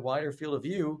like a wider field of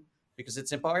view, because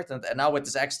it's important. And now with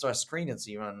this extra screen, it's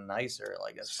even nicer.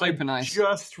 Like that's super nice.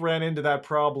 Just ran into that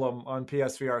problem on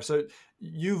PSVR. So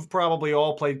you've probably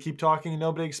all played Keep Talking and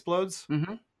Nobody Explodes.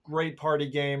 Mhm. Great party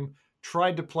game.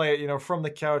 Tried to play it, from the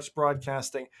couch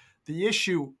broadcasting. The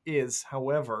issue is,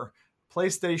 however,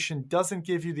 PlayStation doesn't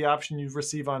give you the option you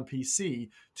receive on PC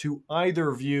to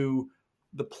either view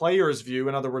the player's view,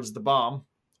 in other words, the bomb,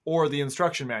 or the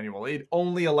instruction manual. It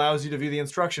only allows you to view the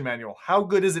instruction manual. How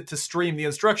good is it to stream the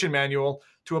instruction manual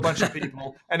to a bunch of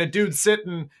people and a dude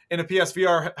sitting in a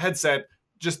PSVR headset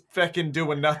just feckin'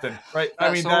 doing nothing, right? I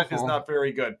That's mean, that is awful. not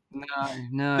very good.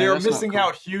 No, They are that's not missing cool.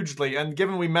 out hugely. And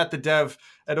given we met the dev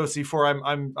at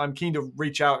OC4, I'm keen to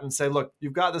reach out and say, look,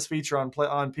 you've got this feature on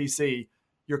PC.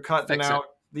 You're cutting Fix it. out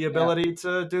the ability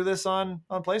to do this on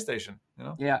PlayStation.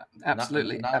 Yeah,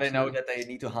 absolutely. Now they know absolutely. that they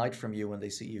need to hide from you when they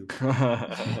see you.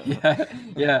 Yeah,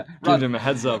 yeah. Give Right. them a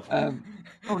heads up.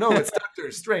 Oh no, it's Doctor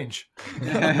Strange. You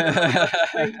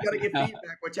gotta get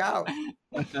feedback. Watch out.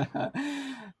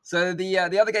 So the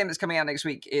other game that's coming out next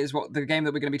week is the game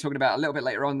that we're going to be talking about a little bit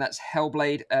later on. That's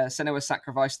Hellblade: Senua's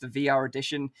Sacrifice, the VR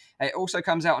edition. It also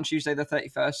comes out on Tuesday the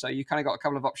 31st, so you kind of got a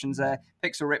couple of options there: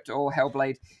 Pixel Ripped or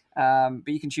Hellblade. But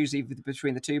you can choose either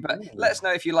between the two. But let us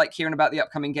know if you like hearing about the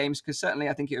upcoming games, because certainly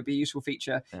I think it would be a useful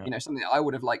feature. Yeah. Something that I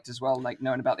would have liked as well, like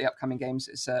knowing about the upcoming games.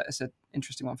 It's an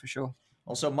interesting one for sure.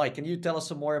 Also, Mike, can you tell us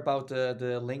some more about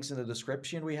the links in the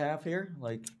description we have here?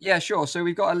 Like, Yeah, sure. So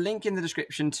we've got a link in the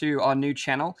description to our new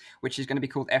channel, which is going to be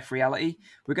called F Reality.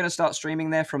 We're going to start streaming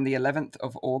there from the 11th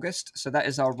of August. So that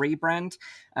is our rebrand.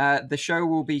 The show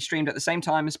will be streamed at the same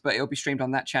times, but it'll be streamed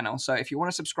on that channel. So if you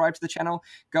want to subscribe to the channel,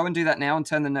 go and do that now and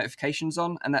turn the notifications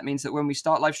on. And that means that when we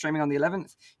start live streaming on the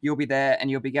 11th, you'll be there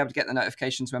and you'll be able to get the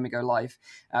notifications when we go live,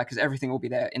 because everything will be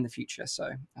there in the future. So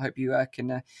I hope you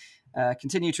can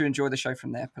continue to enjoy the show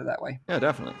from there, put it that way. Yeah,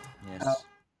 definitely. yes.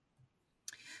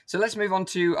 So let's move on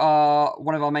to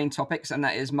one of our main topics, and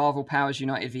that is Marvel Powers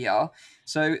United VR.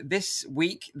 So this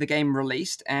week, the game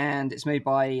released, and it's made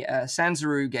by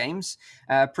Sanzaru Games,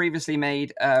 previously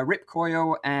made Rip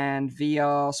Coil and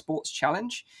VR Sports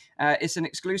Challenge. It's an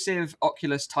exclusive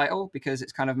Oculus title because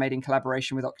it's kind of made in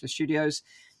collaboration with Oculus Studios.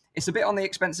 It's a bit on the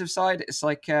expensive side. It's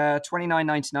like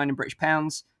 $29.99 in British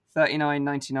pounds,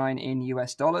 $39.99 in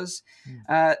US dollars.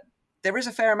 There is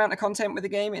a fair amount of content with the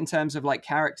game in terms of like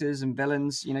characters and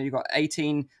villains. You know, you've got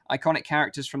 18 iconic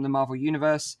characters from the Marvel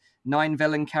Universe, 9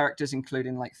 villain characters,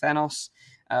 including like Thanos,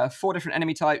 4 different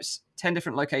enemy types, 10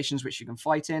 different locations which you can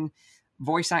fight in,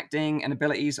 voice acting and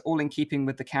abilities, all in keeping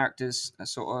with the characters'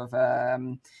 sort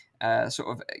of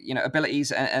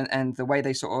abilities and the way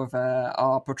they sort of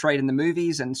are portrayed in the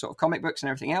movies and sort of comic books and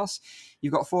everything else.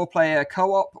 You've got 4-player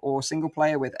co-op or single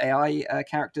player with AI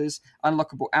characters,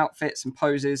 unlockable outfits and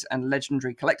poses, and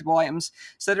legendary collectible items.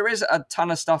 So there is a ton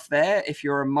of stuff there if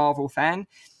you're a Marvel fan.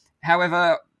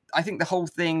 However, I think the whole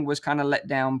thing was kind of let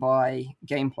down by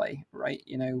gameplay, right?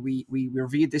 You know, we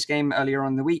reviewed this game earlier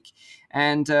on in the week,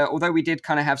 and although we did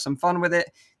kind of have some fun with it,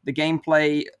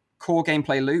 the core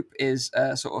gameplay loop is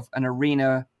sort of an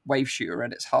arena wave shooter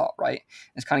at its heart, right?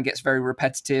 It kind of gets very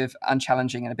repetitive,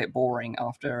 unchallenging, and a bit boring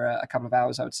after a couple of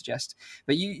hours, I would suggest.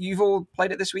 But you've all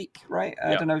played it this week, right?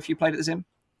 I don't know if you played it, Zim.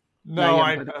 No,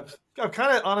 I've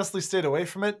kind of honestly stayed away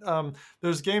from it.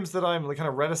 There's games that I'm like kind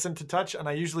of reticent to touch, and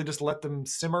I usually just let them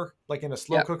simmer like in a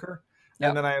slow cooker.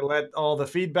 And then I let all the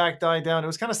feedback die down. It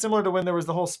was kind of similar to when there was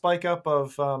the whole spike up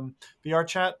of VR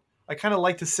chat. I kind of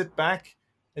like to sit back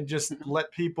and just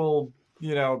let people,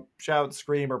 you know, shout,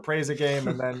 scream, or praise a game,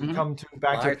 and then come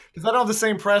back to it. Because I don't have the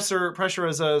same pressure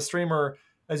as a streamer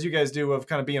as you guys do of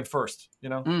kind of being first, you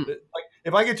know? Like,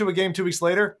 if I get to a game 2 weeks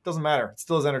later, it doesn't matter. It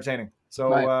still is entertaining.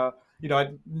 So, you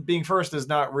know, being first is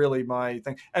not really my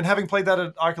thing. And having played that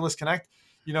at Oculus Connect,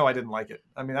 you know, I didn't like it.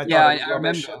 I mean, I thought it was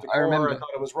rubbish at the core. I thought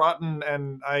it was rotten,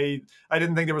 and I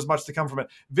didn't think there was much to come from it.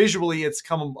 Visually, it's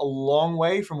come a long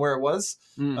way from where it was.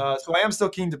 So I am still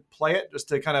keen to play it just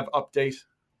to kind of update.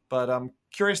 But I'm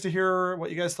curious to hear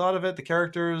what you guys thought of it, the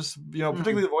characters, you know,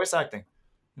 particularly the voice acting.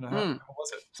 You know, how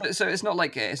was it? So it's not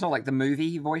like the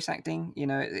movie voice acting. You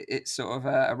know, it's sort of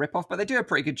a ripoff, but they do a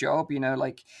pretty good job. You know,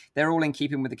 like they're all in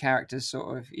keeping with the characters'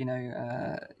 sort of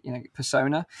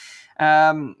persona.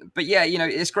 But yeah, you know,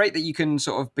 it's great that you can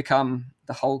sort of become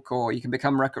the Hulk, or you can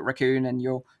become Rocket Raccoon, and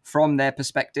you're from their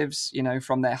perspectives, you know,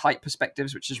 from their height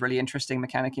perspectives, which is really interesting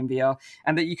mechanic in VR,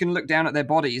 and that you can look down at their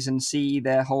bodies and see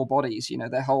their whole bodies, you know,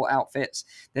 their whole outfits.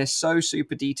 They're so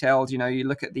super detailed. You know, you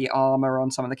look at the armor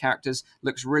on some of the characters,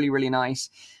 looks really, really nice.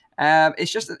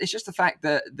 It's just the fact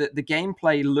that the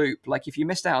gameplay loop, like if you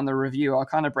missed out on the review, I'll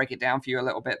kind of break it down for you a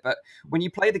little bit. But when you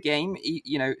play the game,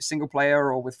 you know, single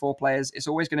player or with 4 players, it's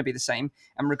always going to be the same.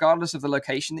 And regardless of the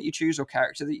location that you choose or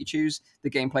character that you choose,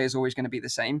 the gameplay is always going to be the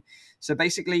same. So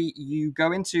basically, you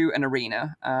go into an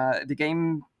arena. The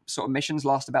game sort of missions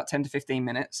last about 10 to 15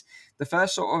 minutes. The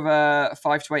first sort of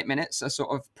 5 to 8 minutes are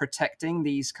sort of protecting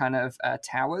these kind of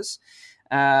towers.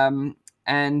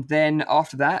 And then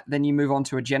after that, then you move on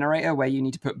to a generator where you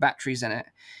need to put batteries in it.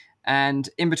 And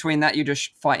in between that, you're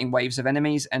just fighting waves of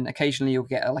enemies, and occasionally you'll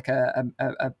get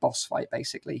a boss fight,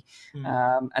 basically.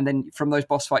 And then from those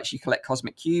boss fights, you collect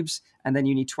cosmic cubes, and then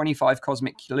you need 25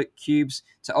 cosmic cubes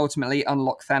to ultimately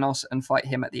unlock Thanos and fight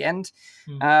him at the end.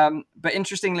 But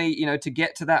interestingly, you know, to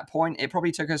get to that point, it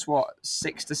probably took us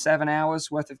 6 to 7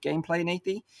 hours worth of gameplay,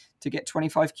 Nathy, to get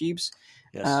 25 cubes.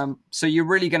 Yes. So you're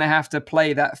really going to have to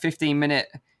play that 15-minute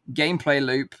gameplay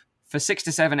loop for 6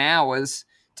 to 7 hours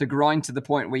to grind to the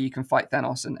point where you can fight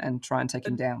Thanos and try and take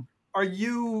him down. Are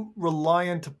you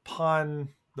reliant upon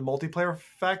the multiplayer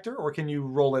factor, or can you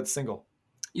roll it single?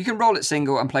 You can roll it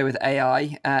single and play with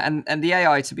AI, and the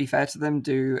AI, to be fair to them,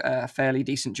 do a fairly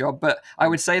decent job. But I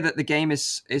would say that the game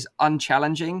is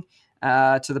unchallenging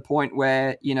to the point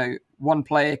where, you know, one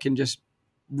player can just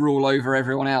rule over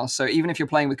everyone else. So even if you're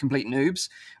playing with complete noobs,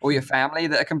 or your family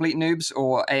that are complete noobs,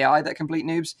 or AI that are complete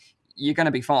noobs, you're going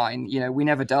to be fine. You know, we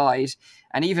never died.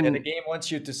 And even the game wants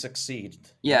you to succeed.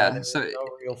 Yeah. There's no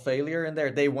real failure in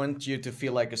there. They want you to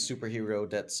feel like a superhero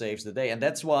that saves the day. And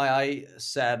that's why I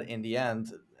said in the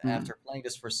end, after playing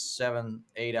this for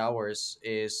 7-8 hours,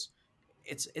 is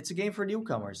it's a game for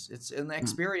newcomers. It's an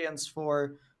experience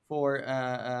for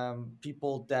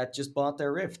people that just bought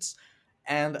their Rifts.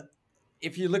 And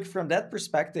if you look from that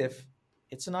perspective,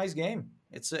 it's a nice game.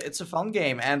 It's a fun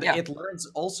game, and it learns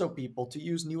also people to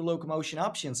use new locomotion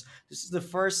options. This is the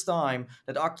first time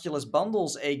that Oculus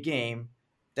bundles a game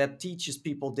that teaches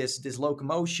people this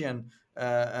locomotion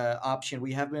option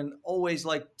we have been always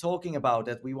like talking about,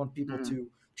 that we want people to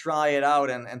try it out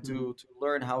and to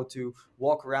learn how to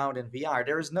walk around in VR.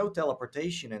 There is no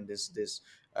teleportation in this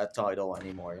title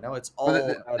anymore. You know, it's all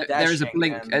there is a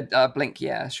blink, dashing blink.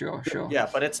 Yeah, sure. yeah,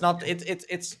 but it's not.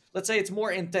 It's let's say it's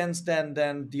more intense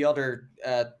than the other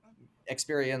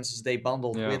experiences they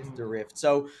bundled with the Rift.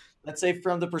 So let's say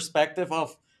from the perspective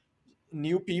of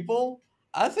new people,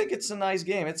 I think it's a nice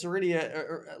game. It's really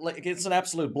like it's an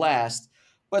absolute blast.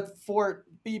 But for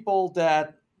people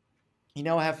that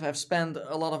have spent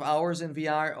a lot of hours in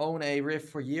VR, own a Rift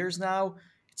for years now,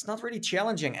 it's not really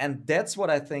challenging, and that's what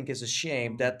I think is a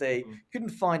shame, that they couldn't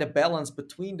find a balance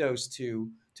between those two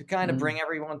to kind of bring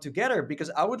everyone together. Because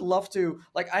I would love to,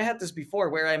 like, I had this before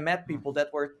where I met people that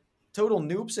were total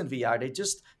noobs in VR. They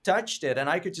just touched it and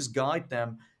I could just guide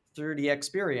them through the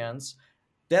experience.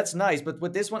 That's nice. But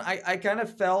with this one, I kind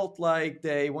of felt like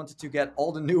they wanted to get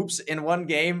all the noobs in one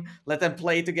game, let them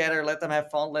play together, let them have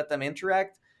fun, let them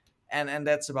interact. And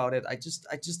that's about it. I just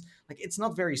like, it's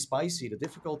not very spicy. The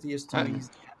difficulty is too easy.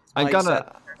 I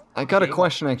got a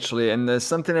question actually, and there's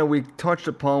something that we touched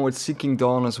upon with Seeking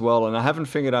Dawn as well, and I haven't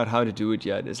figured out how to do it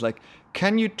yet. It's like,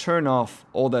 can you turn off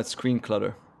all that screen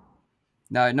clutter?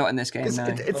 No, not in this game. No.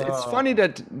 It's funny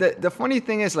that the funny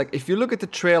thing is, like, if you look at the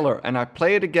trailer and I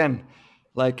play it again,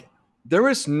 like, there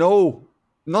is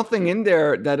nothing in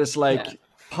there that is like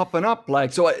popping up,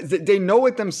 like, so they know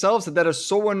it themselves that is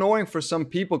so annoying for some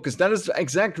people, because that is the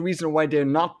exact reason why they're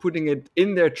not putting it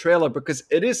in their trailer, because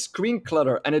it is screen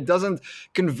clutter and it doesn't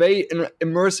convey an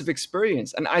immersive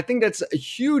experience. And I think that's a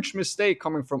huge mistake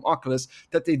coming from Oculus,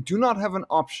 that they do not have an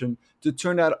option to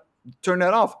turn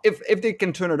that off. If they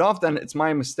can turn it off, then it's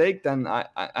my mistake, then I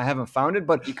haven't found it.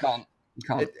 But you can't.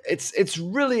 It's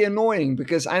really annoying,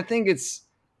 because I think it's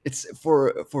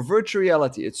for virtual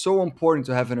reality, it's so important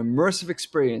to have an immersive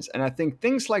experience, and I think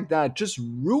things like that just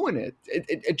ruin it.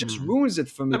 It just ruins it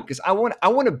for me, because I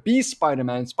want to be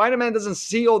Spider-Man. Spider-Man doesn't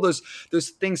see all those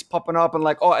things popping up and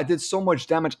like, oh, I did so much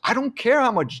damage. I don't care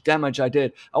how much damage I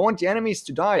did. I want the enemies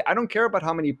to die. I don't care about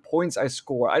how many points I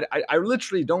score. I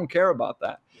literally don't care about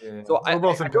that. Yeah. So I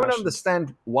don't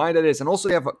understand why that is. And also,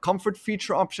 you have a comfort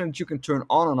feature option that you can turn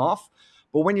on and off.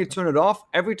 But when you turn it off,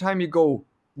 every time you go,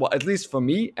 well, at least for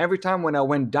me, every time when I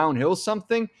went downhill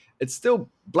something, it still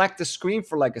blacked the screen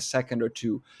for like a second or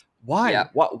two. Why? Yeah.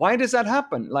 Why does that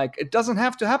happen? Like, it doesn't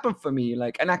have to happen for me.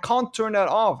 Like, and I can't turn that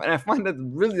off. And I find that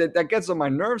really that gets on my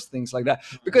nerves, things like that.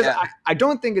 Because I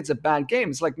don't think it's a bad game.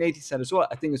 It's like Nate said as well.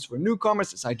 I think it's for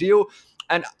newcomers. It's ideal.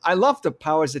 And I love the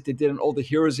powers that they did and all the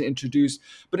heroes they introduced.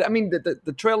 But I mean,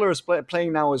 the trailer is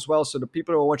playing now as well, so the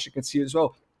people who are watching can see it as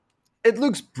well. It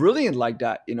looks brilliant like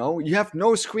that, you know? You have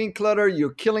no screen clutter,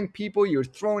 you're killing people, you're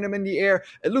throwing them in the air.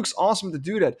 It looks awesome to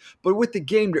do that. But with the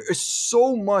game, there is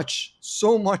so much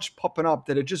popping up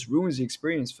that it just ruins the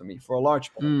experience for me for a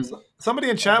large part. Somebody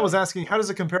in chat was asking, how does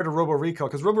it compare to Robo Recall?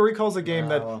 Because Robo Recall is a game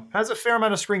that has a fair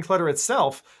amount of screen clutter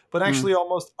itself, but actually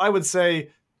almost, I would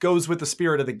say, goes with the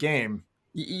spirit of the game.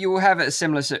 You will have a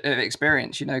similar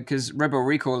experience, you know, because Robo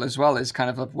Recall as well is kind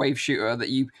of a wave shooter that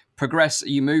you progress,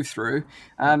 you move through.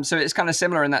 So it's kind of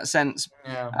similar in that sense.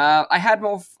 Yeah. I had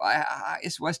more.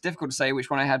 It's difficult to say which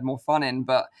one I had more fun in,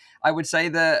 but I would say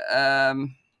that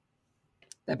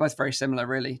they're both very similar,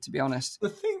 really, to be honest.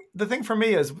 The thing for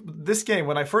me is this game,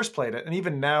 when I first played it, and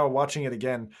even now watching it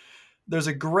again, there's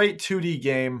a great 2D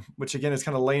game, which again is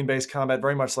kind of lane-based combat,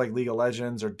 very much like League of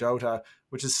Legends or Dota,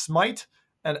 which is Smite.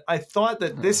 And I thought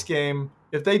that this game,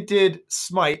 if they did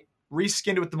Smite,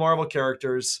 reskinned it with the Marvel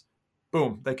characters,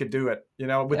 boom, they could do it. You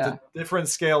know, with the different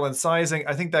scale and sizing,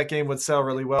 I think that game would sell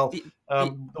really well.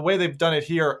 The way they've done it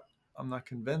here, I'm not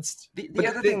convinced. The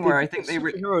other thing where I think they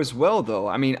superhero as well, though.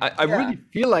 I mean, I really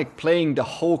feel like playing the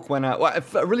Hulk when I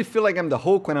really feel like I'm the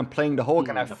Hulk when I'm playing the Hulk,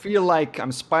 and I feel like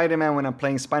I'm Spider-Man when I'm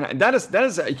playing Spider-Man. And that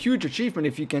is a huge achievement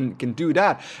if you can do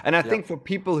that. And I think for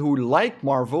people who like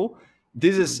Marvel,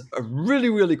 this is a really,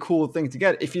 really cool thing to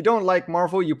get. If you don't like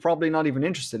Marvel, you're probably not even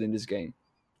interested in this game.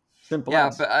 Simple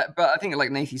as. But I think,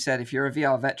 like Nathan said, if you're a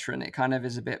VR veteran, it kind of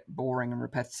is a bit boring and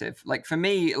repetitive. Like, for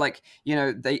me, like, you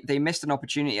know, they missed an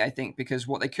opportunity, I think, because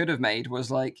what they could have made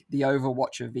was like the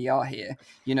Overwatch of VR here,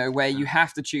 you know, where you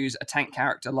have to choose a tank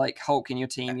character like Hulk in your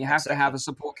team. You have to have a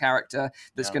support character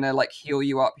that's going to like heal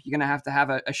you up. You're going to have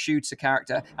a shooter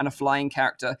character and a flying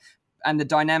character. And the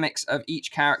dynamics of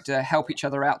each character help each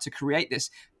other out to create this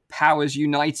powers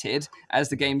united, as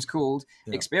the game's called,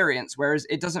 experience. Whereas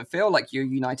it doesn't feel like you're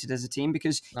united as a team,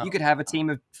 because you could have a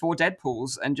team of 4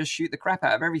 Deadpools and just shoot the crap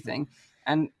out of everything.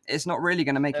 And it's not really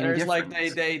going to make any difference.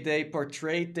 Like they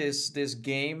portrayed this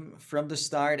game from the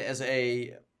start as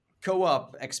a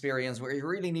co-op experience where you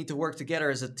really need to work together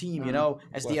as a team, you know,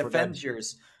 as the Left 4 Dead.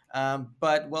 Avengers.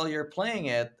 But while you're playing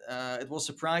it, it will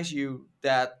surprise you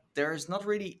that there's not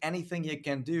really anything you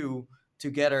can do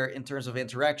together in terms of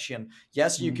interaction.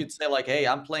 Yes, you could say like, hey,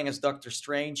 I'm playing as Doctor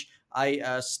Strange.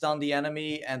 I stun the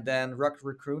enemy, and then Rocket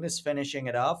Raccoon is finishing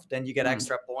it off. Then you get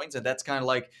extra points, and that's kind of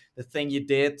like the thing you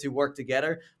did to work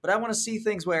together. But I want to see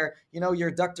things where, you know,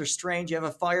 you're Doctor Strange, you have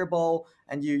a fireball,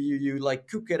 and you like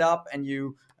cook it up, and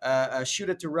you shoot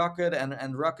it to Rocket,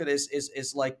 and Rocket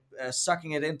is like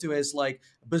sucking it into his like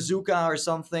bazooka or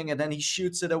something, and then he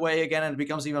shoots it away again, and it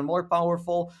becomes even more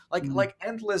powerful. Like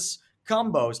endless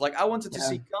combos. Like I wanted to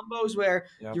see combos where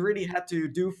you really had to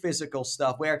do physical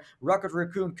stuff, where Rocket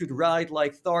Raccoon could ride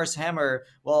like Thor's hammer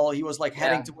while he was like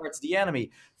heading towards the enemy.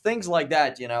 Things like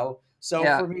that, you know. So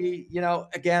for me, you know,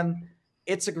 again,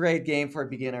 it's a great game for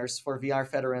beginners, for VR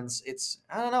veterans. It's,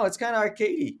 I don't know, it's kind of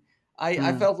arcadey.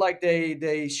 I felt like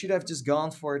they should have just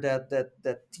gone for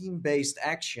that team-based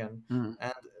action.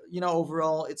 And you know,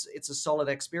 overall, it's a solid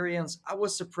experience. I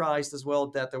was surprised as well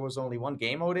that there was only one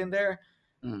game mode in there.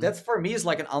 That for me is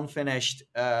like an unfinished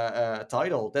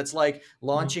title. That's like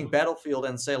launching Battlefield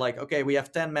and say like, okay, we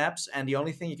have 10 maps, and the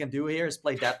only thing you can do here is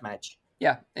play deathmatch.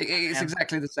 Yeah, it's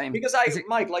exactly the same. Because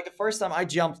Mike, like the first time I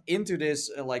jumped into this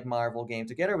like Marvel game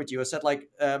together with you, I said like,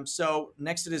 so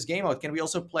next to this game mode, can we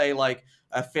also play like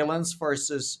villains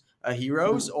versus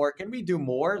heroes, or can we do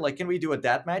more? Like, can we do a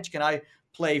deathmatch? Can I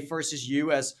play versus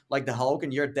you as like the Hulk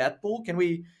and you're Deadpool? Can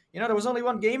we? You know, there was only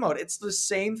one game mode. It's the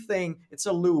same thing. It's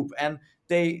a loop, and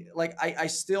they like I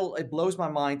still, it blows my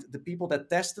mind, the people that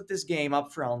tested this game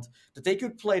up front, that they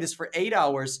could play this for 8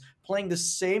 hours playing the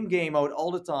same game mode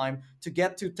all the time to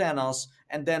get to Thanos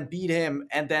and then beat him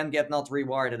and then get not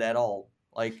rewarded at all.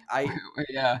 Like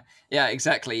yeah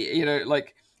exactly, you know,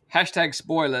 like hashtag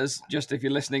spoilers, just if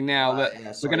you're listening now, that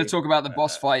we're going to talk about the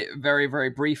boss fight very, very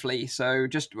briefly. So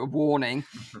just a warning.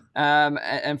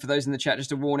 And for those in the chat,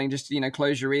 just a warning, just, you know,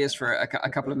 close your ears for a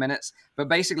couple of minutes. But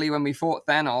basically, when we fought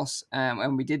Thanos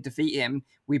and we did defeat him,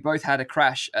 we both had a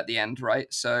crash at the end, right?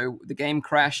 So the game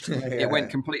crashed. It went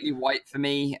completely white for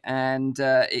me, and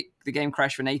the game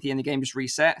crashed for Nathan, and the game just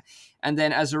reset. And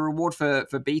then as a reward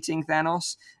for beating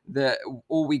Thanos,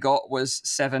 all we got was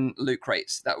 7 loot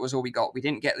crates. That was all we got. We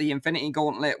didn't get the Infinity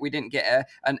Gauntlet. We didn't get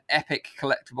an epic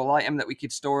collectible item that we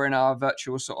could store in our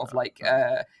virtual sort of like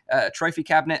trophy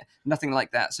cabinet. Nothing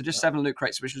like that. So just 7 loot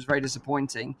crates, which was very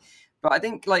disappointing. But I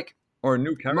think like... Or a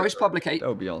new character. Most publications... That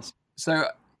would be awesome.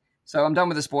 So I'm done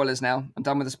with the spoilers now.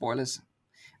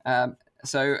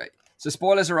 So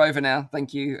spoilers are over now.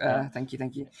 Thank you. Thank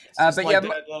you. But like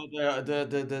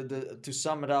to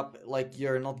sum it up, like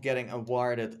you're not getting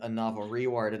awarded enough or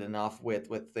rewarded enough with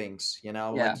things, you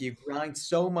know, like you grind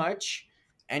so much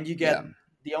and you get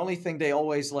the only thing they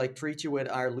always like treat you with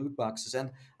are loot boxes. And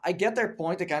I get their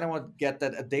point. I kind of want to get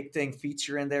that addicting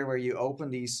feature in there where you open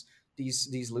these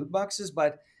loot boxes,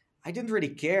 but I didn't really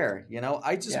care, you know.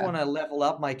 I just want to level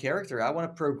up my character. I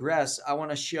want to progress. I want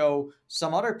to show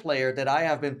some other player that I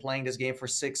have been playing this game for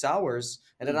 6 hours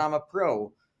and that I'm a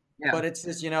pro. Yeah. But it's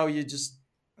just, you know, you just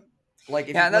like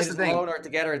if you play this alone or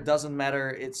together, it doesn't matter.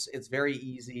 It's very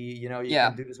easy. You know, you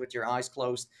can do this with your eyes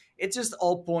closed. It just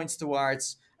all points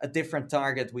towards a different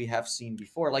target we have seen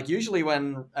before. Like usually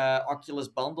when Oculus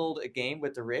bundled a game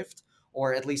with the Rift,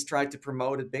 or at least tried to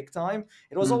promote it big time,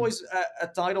 it was always a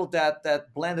title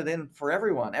that blended in for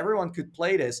everyone. Everyone could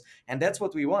play this, and that's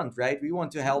what we want, right? We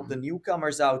want to help the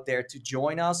newcomers out there to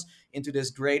join us into this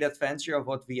great adventure of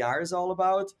what VR is all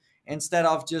about, instead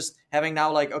of just having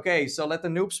now like, okay, so let the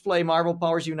noobs play Marvel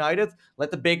Powers United,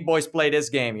 let the big boys play this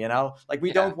game, you know? Like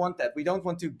we don't want that. We don't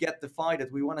want to get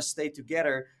divided. We want to stay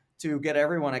together to get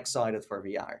everyone excited for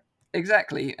VR.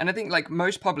 Exactly. And I think like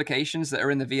most publications that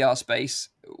are in the VR space,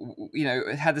 you know,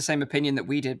 had the same opinion that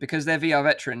we did because they're VR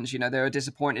veterans, you know, they were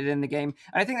disappointed in the game.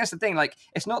 And I think that's the thing, like,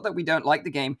 it's not that we don't like the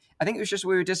game. I think it was just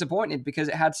we were disappointed because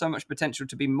it had so much potential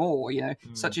to be more, you know,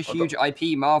 such a huge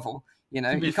IP Marvel, you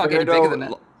know, you can't get any bigger than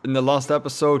that. In the last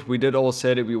episode, we did all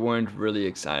say that we weren't really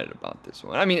excited about this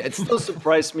one. I mean, it still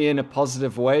surprised me in a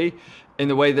positive way, in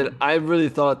the way that I really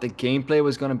thought the gameplay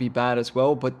was going to be bad as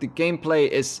well. But the gameplay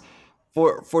is...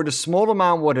 For the small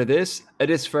amount what it is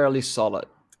fairly solid,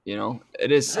 you know.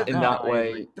 It is in that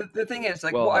way. The thing is,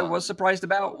 like, what I was surprised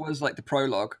about was like the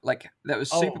prologue, like that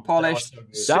was super polished,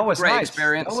 that was great nice.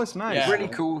 Experience. That was nice, really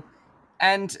cool.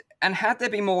 And had there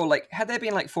been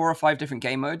 4 or 5 different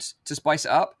game modes to spice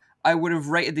it up, I would have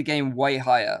rated the game way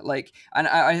higher. Like, and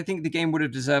I think the game would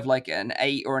have deserved like an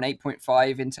 8 or an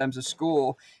 8.5 in terms of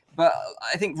score. But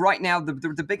I think right now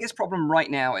the biggest problem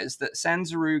right now is that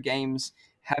Sanzaru Games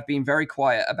have been very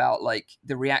quiet about like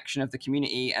the reaction of the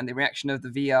community and the reaction of the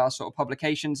VR sort of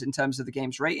publications in terms of the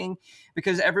game's rating,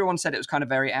 because everyone said it was kind of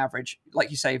very average, like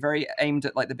you say, very aimed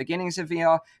at like the beginnings of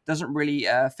VR, doesn't really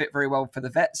fit very well for the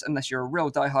vets unless you're a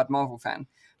real diehard Marvel fan.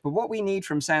 But what we need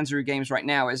from Sanzaru Games right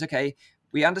now is, okay,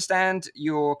 we understand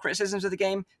your criticisms of the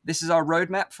game. This is our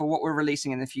roadmap for what we're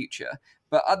releasing in the future.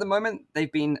 But at the moment,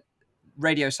 they've been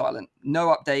radio silent,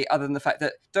 no update other than the fact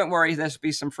that, don't worry, there'll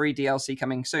be some free DLC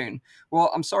coming soon.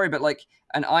 Well, I'm sorry, but like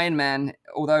an Iron Man,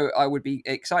 although I would be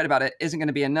excited about it, isn't going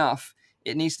to be enough.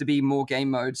 It needs to be more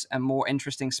game modes and more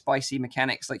interesting, spicy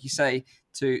mechanics, like you say,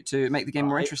 to make the game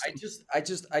more interesting. I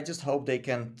just hope they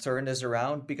can turn this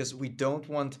around, because we don't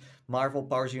want Marvel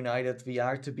Powers United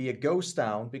VR to be a ghost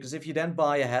town. Because if you then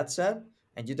buy a headset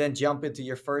and you then jump into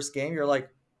your first game, you're like,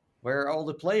 where are all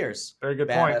the players? Very good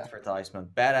Bad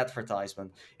point. Bad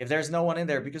advertisement. If there's no one in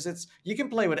there, because you can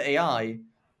play with AI,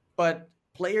 but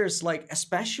players, like,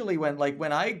 especially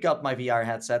when I got my VR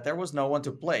headset, there was no one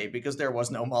to play because there was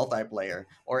no multiplayer,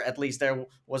 or at least there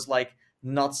was like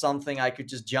not something I could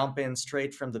just jump in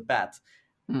straight from the bat.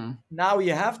 Now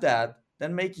you have that,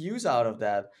 then make use out of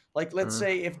that. Like, let's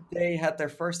say if they had their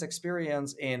first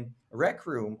experience in Rec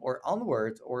Room or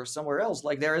Onward or somewhere else,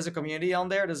 like there is a community on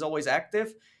there that's always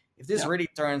active. If this really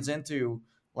turns into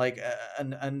like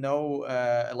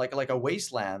like a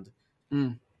wasteland,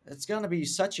 it's gonna be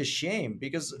such a shame,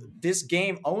 because this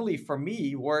game only for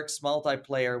me works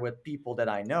multiplayer with people that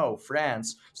I know,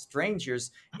 friends,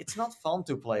 strangers. It's not fun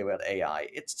to play with AI.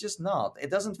 It's just not. It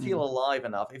doesn't feel alive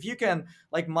enough. If you can,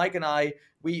 like Mike and I,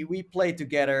 we played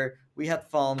together, we had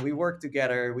fun, we worked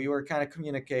together, we were kind of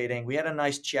communicating, we had a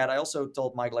nice chat. I also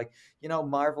told Mike, like,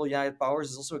 Marvel United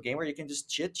Powers is also a game where you can just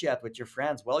chit chat with your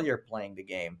friends while you're playing the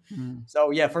game. So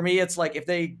yeah, for me, it's like if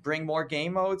they bring more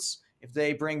game modes, if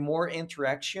they bring more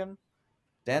interaction,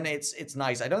 then it's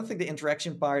nice. I don't think the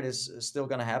interaction part is still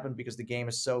going to happen, because the game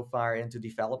is so far into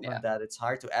development that it's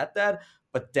hard to add that.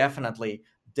 But definitely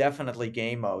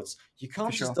game modes. You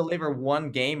can't just deliver one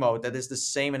game mode that is the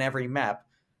same in every map.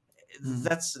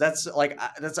 That's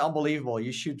unbelievable.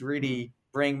 You should really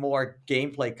bring more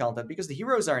gameplay content, because the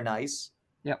heroes are nice.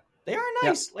 They are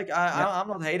nice. Like I'm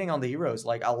not hating on the heroes.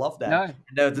 Like, I love that.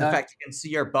 No. The fact you can see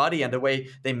your body and the way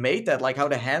they made that, like how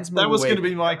the hands move. That was going to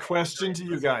be my question to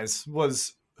you guys: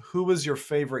 who was your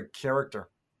favorite character?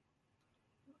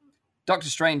 Doctor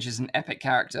Strange is an epic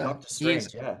character.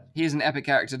 He is an epic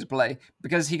character to play,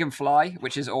 because he can fly,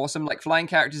 which is awesome. Like, flying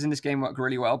characters in this game work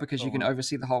really well, because you can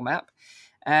oversee the whole map.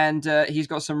 And he's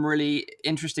got some really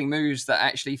interesting moves that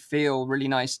actually feel really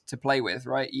nice to play with,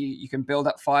 right? You can build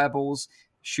up fireballs,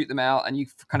 shoot them out, and you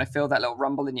kind of feel that little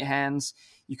rumble in your hands.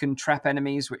 You can trap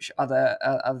enemies, which other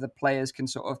players can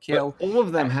sort of kill. But all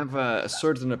of them have a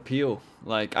certain appeal.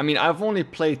 Like, I mean, I've only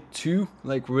played two,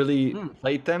 like really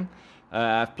played them.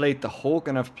 I've played the Hulk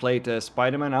and I've played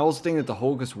Spider-Man. I also think that the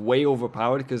Hulk is way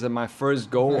overpowered, because at my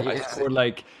first goal, I scored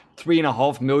like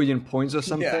 3.5 million points or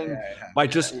something by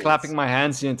just clapping my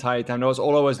hands the entire time. That was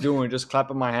all I was doing, just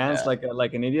clapping my hands like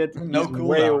an idiot. No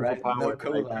cooldown, right?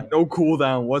 No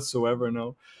cooldown whatsoever.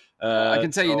 No. I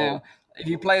can tell you now, if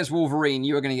you play as Wolverine,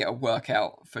 you are going to get a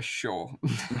workout for sure,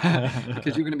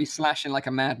 because you're going to be slashing like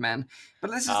a madman.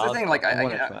 But this is the thing, like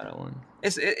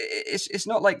it's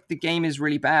not like the game is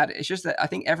really bad. It's just that I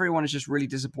think everyone is just really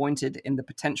disappointed in the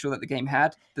potential that the game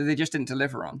had, that they just didn't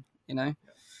deliver on.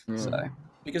 So.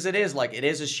 Because it is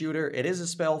a shooter, it is a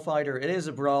spell fighter, it is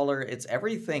a brawler, it's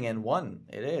everything in one.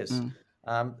 It is.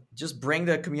 Just bring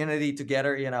the community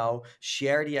together,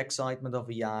 share the excitement of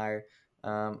VR.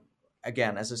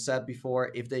 Again, as I said before,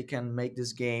 if they can make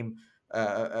this game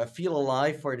feel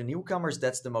alive for the newcomers,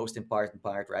 that's the most important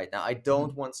part right now. I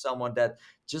don't want someone that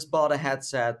just bought a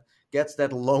headset, gets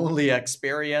that lonely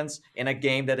experience in a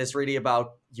game that is really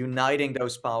about uniting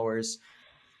those powers,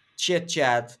 chit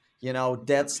chat.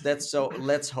 That's so.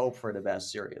 Let's hope for the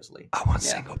best. Seriously, I want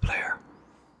single player.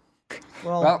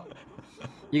 Well,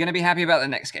 you're going to be happy about the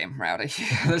next game, Rowdy.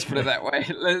 Let's put it that way.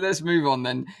 Let's move on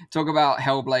then. Talk about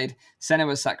Hellblade: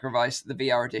 Senua's Sacrifice, the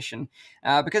VR edition,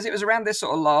 because it was around this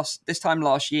time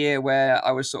last year where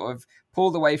I was sort of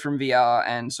pulled away from VR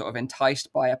and sort of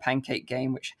enticed by a pancake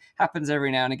game, which happens every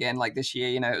now and again. Like this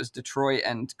year, it was Detroit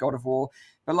and God of War.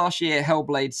 But last year,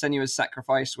 Hellblade: Senua's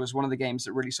Sacrifice was one of the games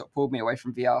that really sort of pulled me away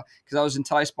from VR, because I was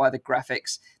enticed by the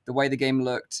graphics, the way the game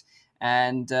looked.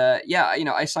 And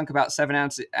I sunk about 7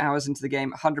 hours into the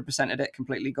game, 100%ed it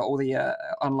completely, got all the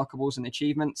unlockables and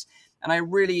achievements. And I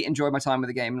really enjoyed my time with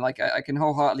the game. Like, I can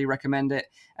wholeheartedly recommend it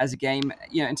as a game.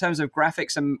 In terms of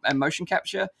graphics and motion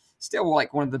capture, still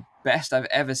like one of the best I've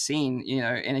ever seen, you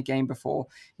know, in a game before.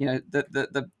 You know,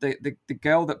 the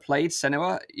girl that played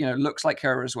Senua, you know, looks like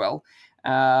her as well.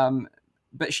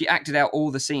 But she acted out all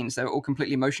the scenes. They were all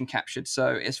completely motion captured. So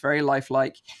it's very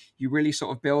lifelike. You really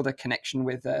sort of build a connection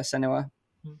with Senua.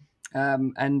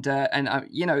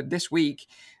 You know, this week,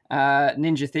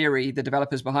 Ninja Theory, the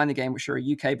developers behind the game, which are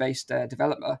a UK-based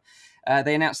developer,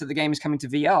 they announced that the game is coming to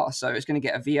VR. So it's going to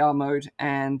get a VR mode,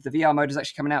 and the VR mode is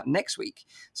actually coming out next week.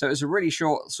 So it was a really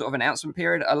short sort of announcement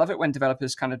period. I love it when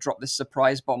developers kind of drop this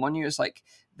surprise bomb on you. It's like,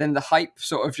 then the hype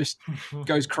sort of just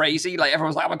goes crazy. Like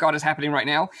everyone's like, oh my God, it's happening right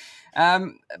now.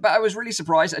 But I was really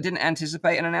surprised. I didn't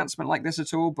anticipate an announcement like this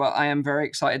at all, but I am very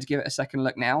excited to give it a second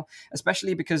look now,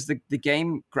 especially because the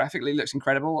game graphically looks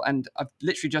incredible, and I've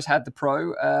literally just had the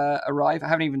Pro arrive. I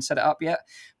haven't even set it up yet,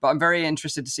 but I'm very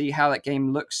interested to see how that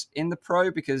game looks in the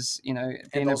Pro, because, you know,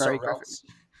 being a very graphic...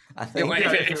 I think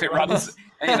if it runs,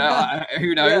 you know,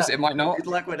 who knows? Yeah, it might not. Good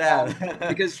luck with that.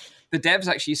 Because the devs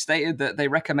actually stated that they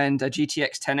recommend a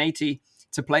GTX 1080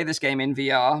 to play this game in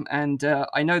VR. And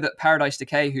I know that Paradise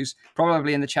Decay, who's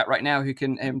probably in the chat right now, who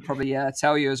can probably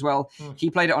tell you as well, he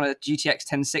played it on a GTX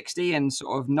 1060 and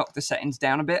sort of knocked the settings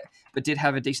down a bit, but did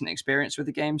have a decent experience with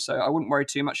the game. So I wouldn't worry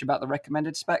too much about the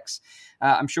recommended specs.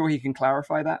 I'm sure he can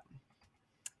clarify that.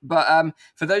 But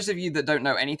for those of you that don't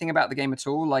know anything about the game at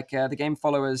all, like the game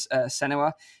follows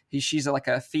Senua. She's like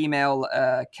a female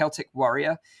Celtic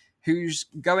warrior who's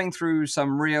going through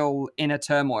some real inner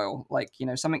turmoil. Like, you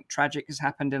know, something tragic has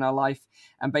happened in her life,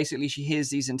 and basically she hears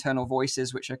these internal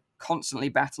voices which are constantly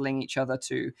battling each other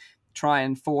to try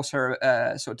and force her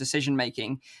sort of decision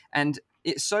making. And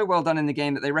it's so well done in the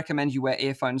game that they recommend you wear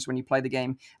earphones when you play the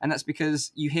game, and that's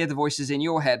because you hear the voices in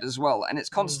your head as well, and it's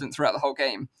constant throughout the whole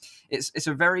game. It's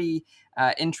a very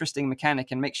interesting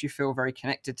mechanic and makes you feel very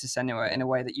connected to Senua in a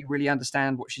way that you really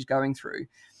understand what she's going through.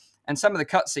 And some of the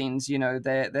cutscenes, you know,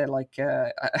 they're like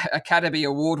Academy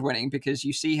Award winning, because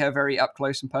you see her very up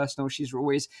close and personal. She's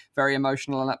always very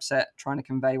emotional and upset, trying to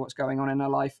convey what's going on in her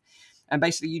life. And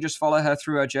basically, you just follow her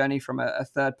through her journey from a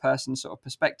third-person sort of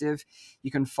perspective. You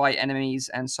can fight enemies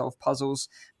and solve puzzles,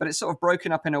 but it's sort of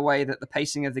broken up in a way that the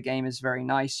pacing of the game is very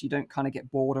nice. You don't kind of get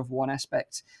bored of one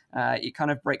aspect. It kind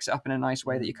of breaks it up in a nice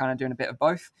way that you're kind of doing a bit of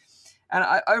both. And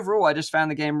overall, I just found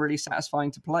the game really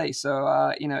satisfying to play.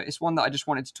 So, you know, it's one that I just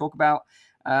wanted to talk about,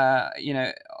 you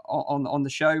know, on the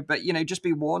show. But, you know, just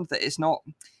be warned that it's not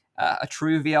a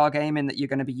true VR game in that you're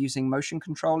going to be using motion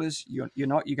controllers. You're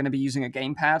not. You're going to be using a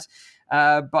gamepad.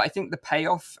 But I think the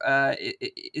payoff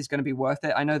is going to be worth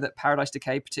it. I know that Paradise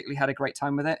Decay particularly had a great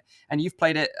time with it. And you've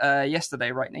played it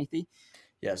yesterday, right, Nathie?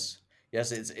 Yes.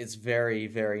 Yes, it's very,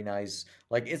 very nice.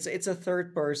 Like it's a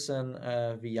third person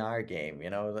VR game, you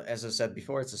know. As I said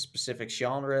before, it's a specific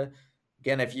genre.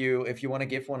 Again, if you want to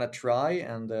give one a try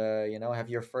and you know, have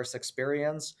your first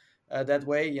experience that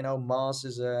way, you know, Moss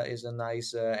is a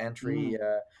nice entry.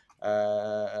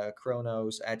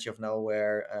 Chronos, Edge of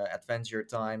Nowhere, Adventure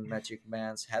Time, Magic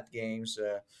Man's Head Games.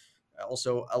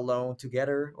 Also Along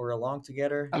Together.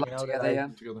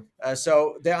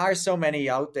 So there are so many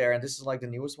out there, and this is like the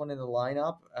newest one in the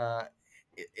lineup.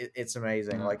 It's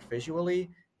amazing. Like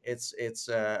visually, it's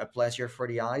a pleasure for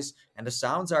the eyes, and the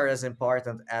sounds are as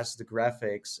important as the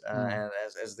graphics and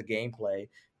as the gameplay,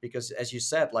 because as you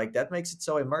said, like that makes it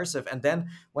so immersive. And then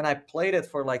when I played it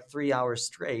for like 3 hours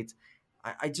straight,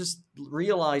 I just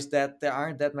realized that there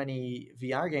aren't that many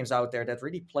VR games out there that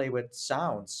really play with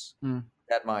sounds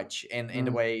that much in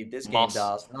the way this game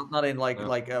does. Not in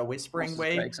like a whispering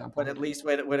way, but at least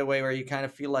with a way where you kind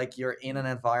of feel like you're in an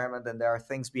environment and there are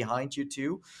things behind you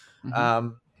too.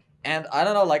 And I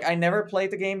don't know, like I never played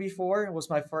the game before. It was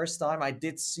my first time. I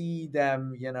did see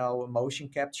them, you know, motion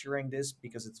capturing this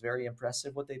because it's very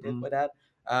impressive what they did with that.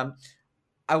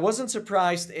 I wasn't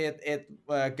surprised it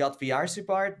got VR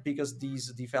support, because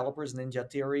these developers, Ninja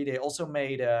Theory, they also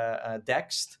made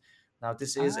Dext. Now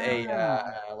this is a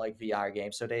like VR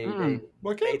game, so they made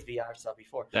VR stuff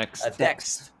before.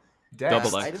 Dext.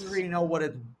 Double X. I didn't really know what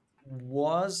it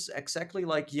was exactly.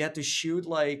 Like you had to shoot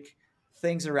like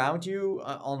things around you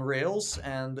on rails,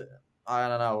 and I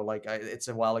don't know. Like it's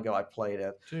a while ago I played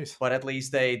it. Jeez. But at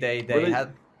least they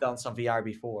had done some VR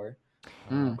before.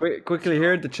 Quickly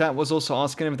here, the chat was also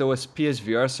asking if there was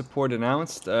PSVR support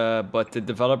announced, but the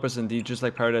developers, indeed, just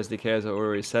like Paradise Decay, as I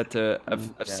already said,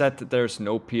 have said that there's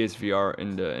no PSVR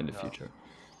in the future.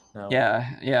 No.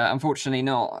 Yeah. Unfortunately,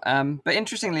 not. But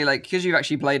interestingly, like because you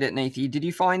actually played it, Nathie, did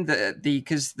you find that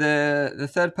because the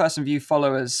third person view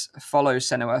followers follow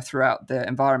Senua throughout the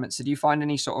environment? So do you find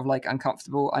any sort of like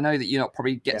uncomfortable? I know that you're not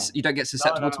probably Yeah. you don't get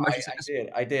susceptible to motion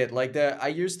sickness. I did. Like I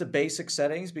used the basic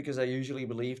settings because I usually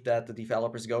believe that the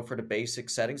developers go for the basic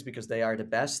settings because they are the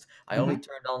best. I only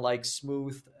turned on like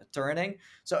smooth turning.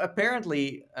 So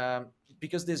apparently,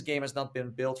 because this game has not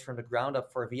been built from the ground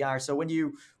up for VR, so when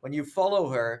you follow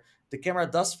her, the camera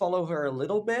does follow her a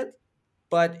little bit.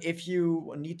 But if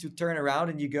you need to turn around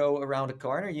and you go around a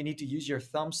corner, you need to use your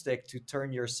thumbstick to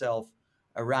turn yourself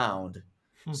around.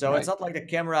 So it's not like the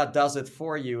camera does it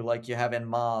for you like you have in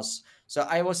Moss. So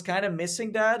I was kind of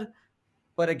missing that.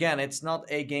 But again, it's not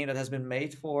a game that has been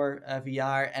made for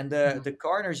VR, and the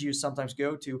corners you sometimes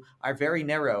go to are very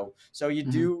narrow. So you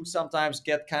do sometimes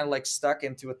get kind of like stuck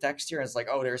into a texture, and it's like,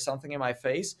 oh, there's something in my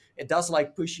face. It does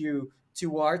like push you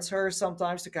towards her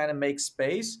sometimes to kind of make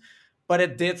space, but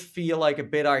it did feel like a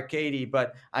bit arcadey.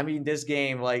 But I mean, this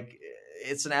game, like,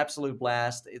 it's an absolute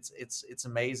blast. It's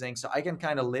amazing. So I can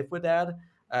kind of live with that.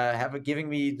 Giving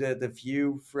me the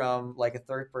view from like a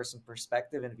third person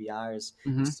perspective in VR is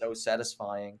so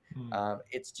satisfying.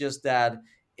 It's just that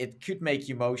it could make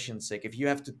you motion sick if you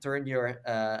have to turn your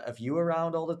a view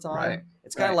around all the time.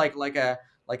 It's kind of like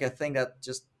a thing that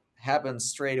just happens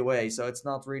straight away. So it's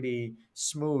not really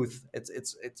smooth. It's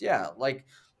like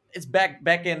it's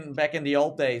back in the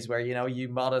old days where you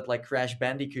modded like Crash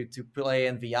Bandicoot to play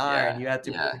in VR and you had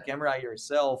to put the camera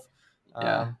yourself.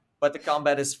 But the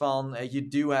combat is fun. You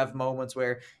do have moments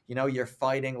where you're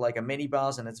fighting like a mini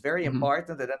boss, and it's very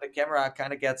important that then the camera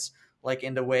kind of gets like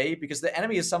in the way because the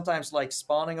enemy is sometimes like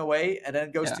spawning away and then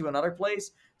it goes to another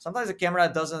place. Sometimes the camera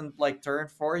doesn't like turn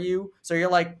for you, so you're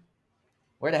like,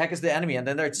 where the heck is the enemy? And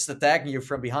then they're just attacking you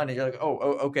from behind, and you're like, oh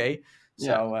okay.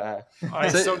 So I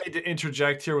still need to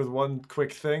interject here with one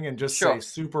quick thing and just say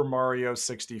Super Mario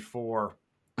 64.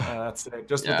 That's it.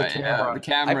 Just with the camera. The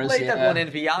cameras, I played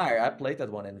that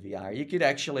one in VR. You could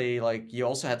actually you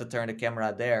also had to turn the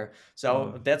camera there.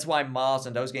 So that's why Moss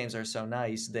and those games are so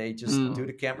nice. They just do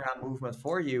the camera movement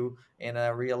for you in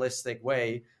a realistic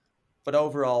way. But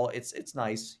overall, it's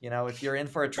nice. If you're in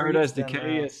for a treat. Paradise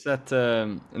Decay said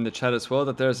in the chat as well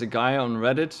that there's a guy on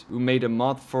Reddit who made a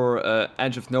mod for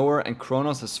Edge of Nowhere and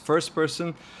Chronos as first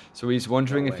person. So he's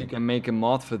wondering if you can make a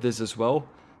mod for this as well.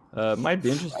 Might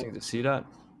be interesting to see that.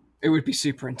 It would be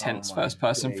super intense first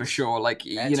person for sure. Like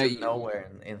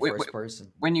nowhere in first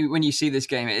person. When you see this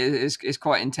game, it's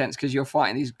quite intense because you're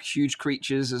fighting these huge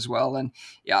creatures as well. And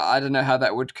I don't know how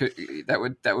that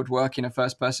would work in a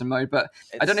first person mode. But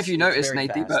I don't know if you noticed,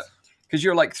 Nathan, but because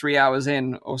you're like 3 hours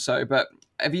in or so. But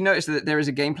have you noticed that there is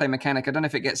a gameplay mechanic? I don't know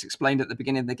if it gets explained at the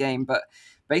beginning of the game, but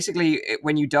basically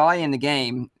when you die in the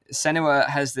game, Senua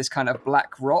has this kind of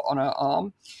black rot on her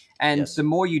arm, and the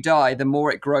more you die, the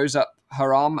more it grows up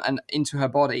her arm and into her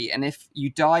body, and if you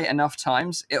die enough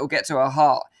times, it'll get to her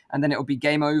heart, and then it'll be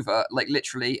game over, like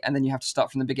literally, and then you have to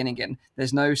start from the beginning again.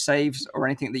 There's no saves or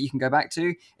anything that you can go back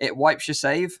to. It wipes your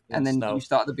save, and then you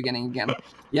start at the beginning again.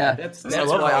 Yeah, that's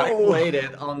why I played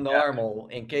it on normal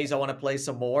in case I want to play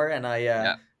some more. And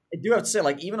I do have to say,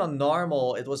 like, even on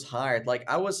normal, it was hard. Like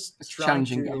I was trying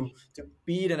to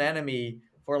beat an enemy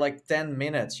for like 10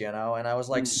 minutes, and I was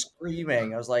like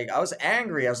screaming. I was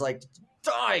angry. I was like,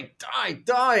 die,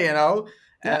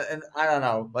 and I don't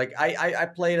know, like I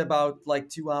played about like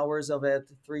 2 hours of it,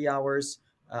 3 hours.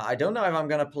 I don't know if I'm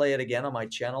gonna play it again on my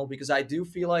channel because I do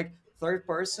feel like third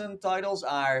person titles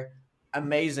are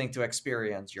amazing to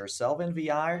experience yourself in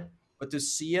VR, but to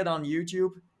see it on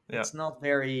YouTube, it's not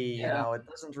very it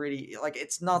doesn't really, like,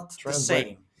 it's not the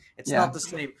same. It's not the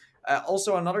same.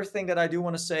 Also, another thing that I do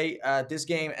want to say, this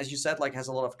game, as you said, like, has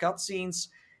a lot of cutscenes.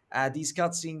 These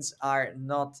cutscenes are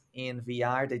not in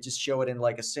VR. They just show it in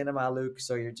like a cinema look,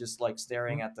 so you're just like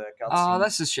staring at the cutscene. Oh,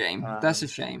 that's a shame. That's a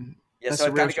shame. Yeah, so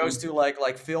it kind of goes to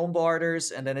like film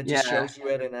borders, and then it just shows you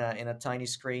it in a tiny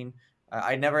screen.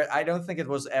 I don't think it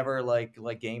was ever like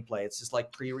gameplay. It's just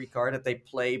like pre-recorded. They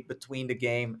play between the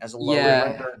game as a lower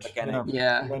render mechanic.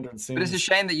 Yeah. But it's a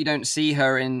shame that you don't see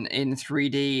her in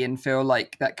 3D and feel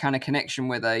like that kind of connection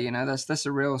with her. That's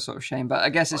a real sort of shame. But I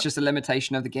guess it's just a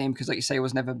limitation of the game because, like you say, it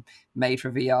was never made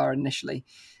for VR initially.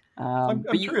 I'm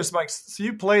curious, Mike. So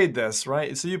you played this,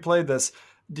 right?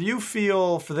 Do you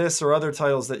feel for this or other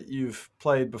titles that you've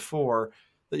played before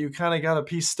that you kind of got a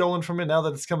piece stolen from it now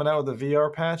that it's coming out with a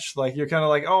VR patch? Like, you're kind of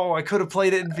like, oh, I could have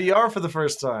played it in VR for the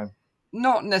first time.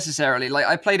 Not necessarily. Like,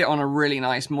 I played it on a really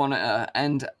nice monitor,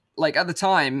 and like at the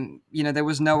time, there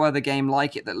was no other game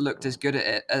like it that looked as good at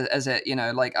it as it.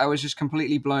 Like I was just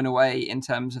completely blown away in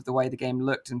terms of the way the game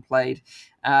looked and played.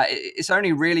 It's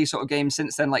only really sort of games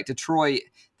since then, like Detroit,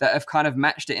 that have kind of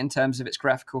matched it in terms of its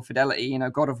graphical fidelity.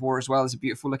 God of War as well is a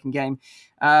beautiful looking game.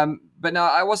 But no,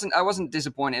 I wasn't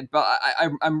disappointed. But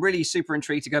I'm really super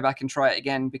intrigued to go back and try it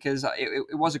again, because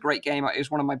it was a great game. It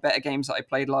was one of my better games that I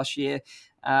played last year.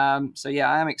 So yeah,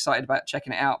 I am excited about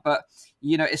checking it out. But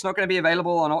it's not going to be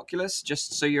available on Oculus,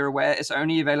 just so you're aware. It's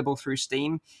only available through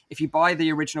Steam. If you buy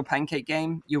the original Pancake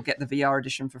game, you'll get the VR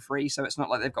edition for free. So it's not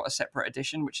like they've got a separate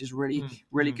edition, which is really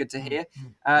good to hear.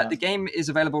 The game is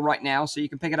available right now, so you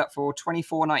can pick it up for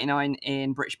 $24.99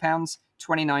 in British pounds,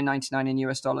 $29.99 in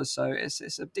US dollars. So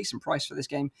it's a decent price for this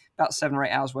game. About 7 or 8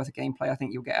 hours worth of gameplay I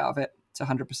think you'll get out of it to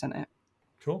 100% it.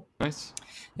 Cool. Nice.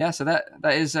 Yeah, so that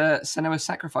is Senua's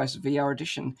Sacrifice VR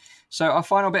edition. So our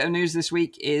final bit of news this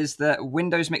week is that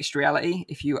Windows Mixed Reality,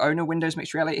 if you own a Windows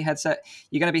Mixed Reality headset,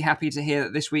 you're going to be happy to hear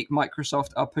that this week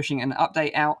Microsoft are pushing an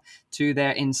update out to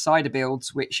their Insider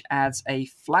builds, which adds a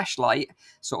flashlight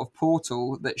sort of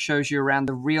portal that shows you around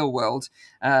the real world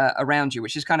around you,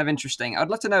 which is kind of interesting. I'd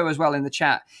love to know as well in the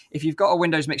chat, if you've got a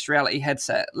Windows Mixed Reality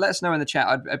headset, let us know in the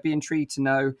chat. I'd be intrigued to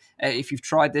know if you've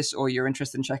tried this or you're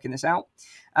interested in checking this out.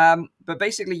 But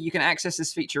basically, you can access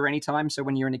this feature anytime. So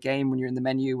when you're in a game, when you're in the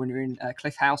menu, when you're in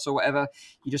Cliff House or whatever,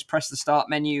 you just press the start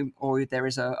menu, or there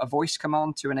is a voice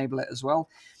command to enable it as well.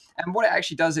 And what it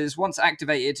actually does is, once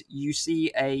activated, you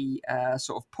see a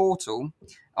sort of portal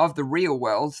of the real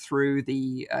world through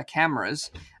the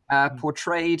cameras,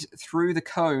 portrayed through the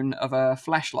cone of a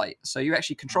flashlight. So you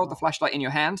actually control the flashlight in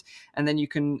your hand, and then you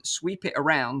can sweep it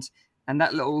around, and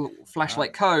that little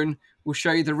flashlight cone will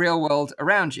show you the real world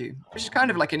around you, which is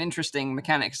kind of like an interesting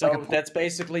mechanic. So like that's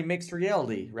basically mixed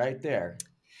reality right there.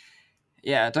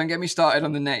 Yeah, don't get me started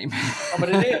on the name. Oh, but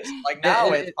it is. Like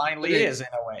now it finally is in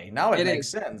a way. Now it makes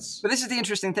sense. But this is the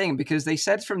interesting thing, because they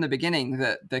said from the beginning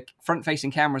that the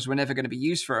front-facing cameras were never going to be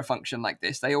used for a function like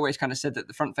this. They always kind of said that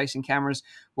the front-facing cameras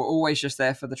were always just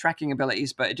there for the tracking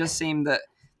abilities, but it does seem that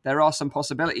there are some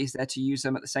possibilities there to use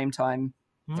them at the same time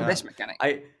for this mechanic.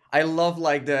 I love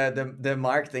like the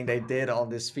marketing they did on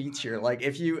this feature. Like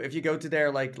if you go to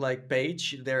their like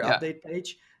page, their update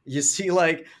page, you see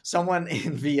like someone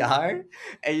in VR,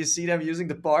 and you see them using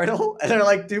the portal, and there are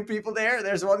like 2 people there.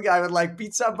 There's one guy with like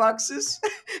pizza boxes.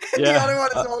 And the other one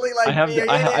is only like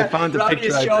I found the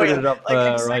picture. I put it up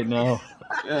right now.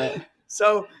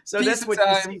 So that's what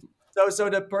you see. So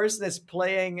the person is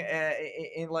playing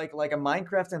in like a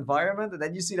Minecraft environment, and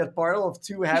then you see that portal of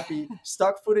 2 happy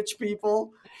stock footage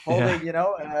people holding,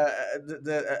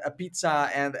 a pizza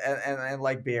and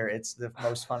like beer. It's the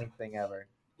most funny thing ever.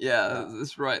 Yeah,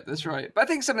 that's right. But I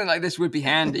think something like this would be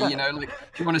handy, like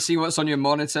if you want to see what's on your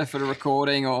monitor for the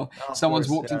recording, or someo's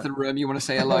walked into the room, you want to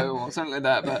say hello or something like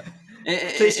that. But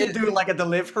they should do like a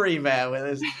delivery man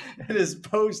with his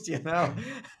post,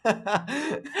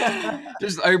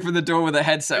 Just open the door with a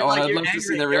headset on. I'd love to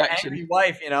see the reaction. Your angry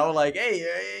wife, like, hey,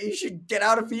 you should get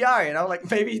out of VR, like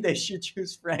maybe they should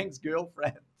choose Frank's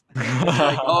girlfriend.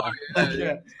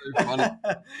 Yeah. So funny.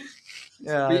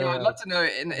 I'd love to know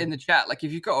in the chat, like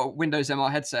if you've got a Windows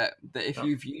MR headset, that if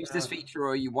you've used this feature,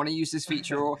 or you want to use this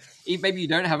feature, or maybe you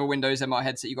don't have a Windows MR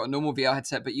headset, you've got a normal VR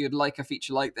headset, but you'd like a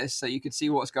feature like this so you could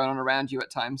see what's going on around you at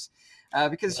times.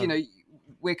 Because,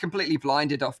 we're completely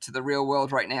blinded off to the real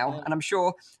world right now. And I'm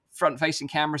sure front-facing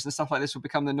cameras and stuff like this will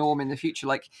become the norm in the future.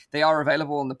 Like they are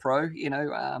available on the Pro, 2.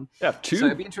 So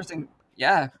it'd be interesting.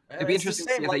 Yeah, it'd be interesting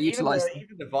to see if they utilize it.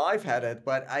 Even the Vive had it,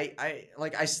 but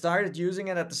I started using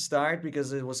it at the start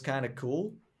because it was kind of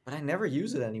cool, but I never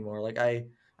use it anymore. Like I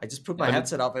just put my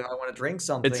headset up if I want to drink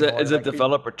something. It's a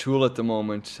developer tool at the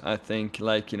moment, I think.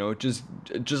 Like, just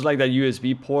like that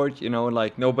USB port,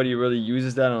 like nobody really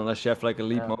uses that unless you have like a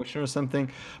Leap Motion or something.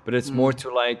 But it's more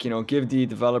to like, give the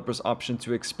developers option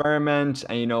to experiment,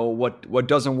 and what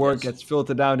doesn't work gets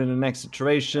filtered out in the next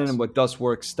iteration, and what does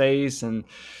work stays. And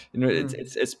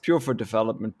it's pure for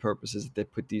development purposes that they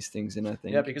put these things in, I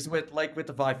think. Yeah, because with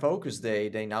the Vive Focus,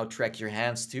 they now track your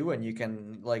hands too, and you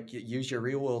can like use your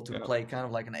real world to play kind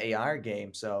of like an AR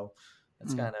game. So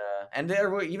it's kind of, and there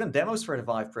were even demos for the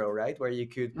Vive Pro, right, where you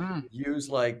could use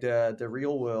like the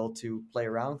real world to play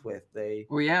around with.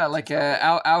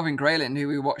 Alvin Graylin, who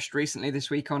we watched recently this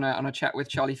week on a chat with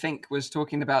Charlie Fink, was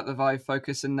talking about the Vive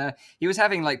Focus, and he was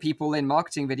having like people in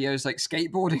marketing videos like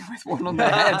skateboarding with one on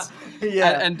their heads,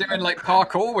 and doing like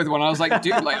parkour with one. I was like,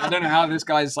 dude, like I don't know how this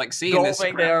guy's like seeing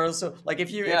golfing this. They are also like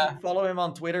if you follow him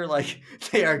on Twitter, like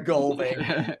they are golfing,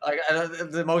 like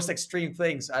the most extreme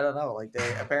things. I don't know, like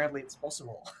apparently it's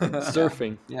possible.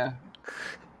 Surfing.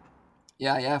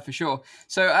 Yeah, for sure.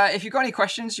 So if you've got any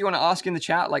questions you want to ask in the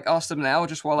chat, like ask them now,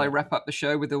 just while I wrap up the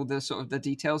show with all the sort of the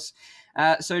details.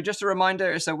 So just a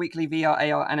reminder, it's a weekly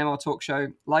VR, AR, and MR talk show,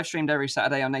 live streamed every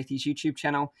Saturday on Nathy's YouTube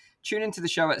channel. Tune into the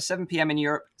show at 7 p.m. in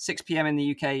Europe, 6 p.m. in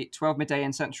the UK, 12 midday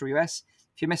in Central US.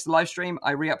 If you missed the live stream,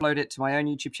 I re-upload it to my own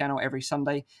YouTube channel every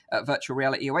Sunday at Virtual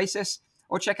Reality Oasis.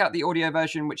 Or check out the audio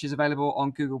version, which is available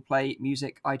on Google Play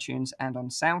Music, iTunes, and on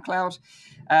SoundCloud.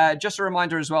 Just a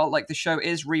reminder as well, like the show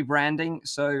is rebranding.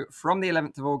 So from the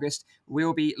 11th of August,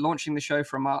 we'll be launching the show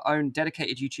from our own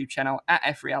dedicated YouTube channel at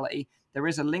F-Reality. There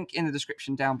is a link in the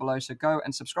description down below, so go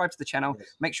and subscribe to the channel. Yes.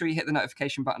 Make sure you hit the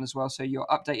notification button as well so you're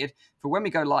updated for when we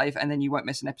go live, and then you won't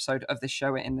miss an episode of this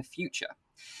show in the future.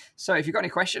 So if you've got any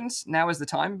questions, now is the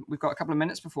time. We've got a couple of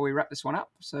minutes before we wrap this one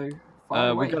up, so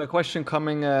fire away. We got a question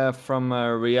coming from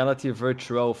Reality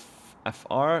Virtual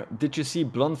FR. Did you see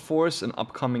Blunt Force, an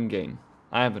upcoming game?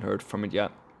 I haven't heard from it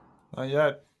yet. Not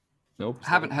yet. Nope.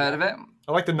 Haven't heard of it.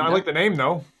 I like the name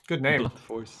though. Good name. Blunt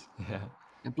Force. Yeah.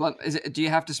 Blunt, do you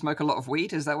have to smoke a lot of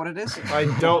weed? Is that what it is? I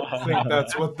don't think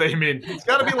that's what they mean. It's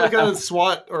got to be like a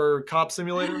SWAT or cop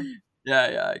simulator.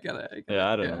 Yeah, I get it.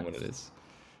 I don't know what it is.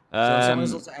 So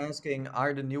someone's also asking,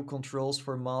 are the new controls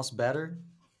for Moss better?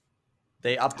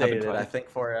 They updated it, I think,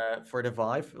 for the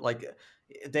Vive. Like,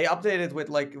 they updated with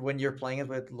like when you're playing it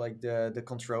with like the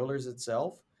controllers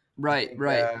itself. Right.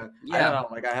 I don't know.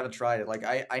 Like, I haven't tried it. Like,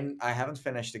 I haven't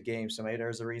finished the game, so maybe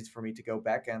there's a reason for me to go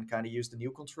back and kind of use the new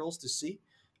controls to see.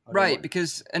 Right,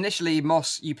 because initially,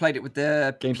 Moss, you played it with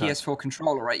the PS4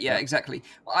 controller, right? Yeah, exactly.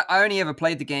 I only ever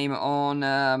played the game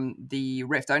on the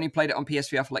Rift. I only played it on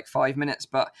PSVR for like 5 minutes,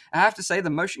 but I have to say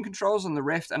the motion controls on the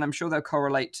Rift, and I'm sure they'll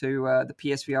correlate to the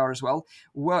PSVR as well,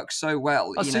 work so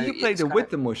well. Oh, you played it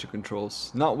with the motion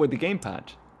controls, not with the gamepad?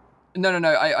 No.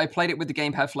 I played it with the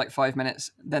gamepad for like 5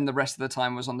 minutes. Then the rest of the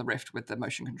time was on the Rift with the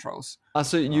motion controls.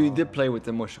 So you did play with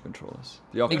the motion controllers?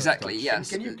 Exactly, yes.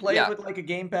 Can you play it with like a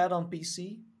gamepad on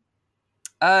PC?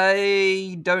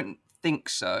 I don't think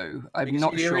so. I'm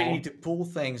not sure. You really need to pull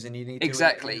things, and you need to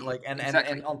exactly. And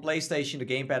on PlayStation, the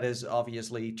gamepad is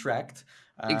obviously tracked.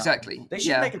 Exactly. They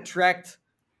should make a tracked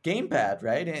gamepad,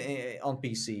 right? On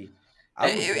PC.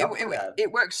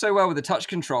 It works so well with the touch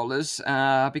controllers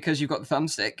because you've got the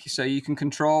thumbstick, so you can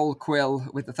control Quill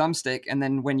with the thumbstick, and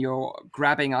then when you're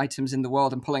grabbing items in the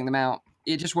world and pulling them out,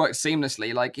 it just works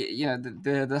seamlessly. Like,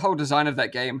 the whole design of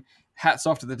that game, hats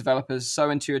off to the developers. So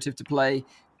intuitive to play,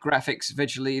 graphics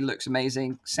visually looks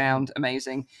amazing, sound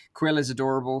amazing. Quill is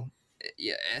adorable.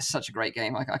 Yeah, it's such a great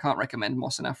game. I can't recommend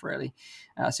Moss enough, really.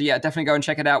 So yeah, definitely go and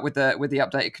check it out with the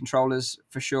updated controllers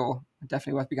for sure.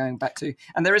 Definitely worth going back to.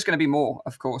 And there is going to be more,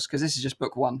 of course, because this is just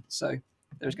book one. So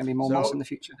there's going to be more Moss in the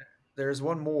future. There's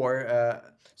one more.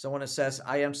 Someone says,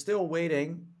 I am still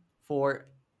waiting for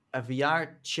a VR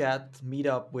chat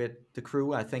meetup with the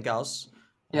crew. I think us.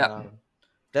 Yeah.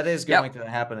 That is going to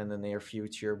happen in the near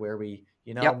future, where we,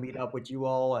 meet up with you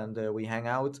all and we hang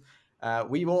out.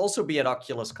 We will also be at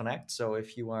Oculus Connect. So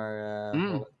if you are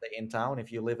in town, if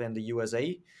you live in the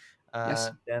USA,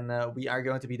 then we are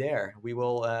going to be there. We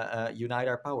will unite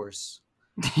our powers.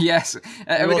 Yes.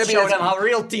 We will show them how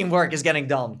real teamwork is getting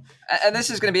done. And this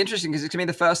is going to be interesting because it's going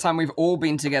to be the first time we've all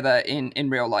been together in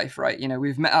real life, right?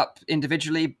 We've met up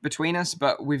individually between us,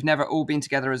 but we've never all been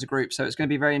together as a group. So it's going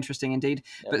to be very interesting indeed.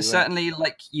 Yeah, but certainly,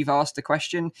 like you've asked the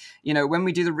question, when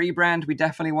we do the rebrand, we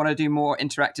definitely want to do more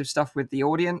interactive stuff with the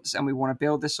audience, and we want to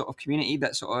build this sort of community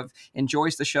that sort of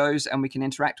enjoys the shows and we can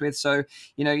interact with. So,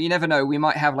 you never know. We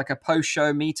might have like a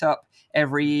post-show meetup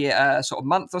every sort of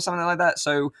month or something like that.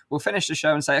 So we'll finish the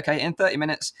show and say, okay, in 30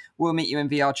 minutes, we'll meet you in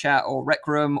VR chat or Rec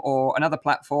Room or another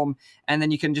platform. And then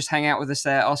you can just hang out with us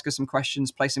there, ask us some questions,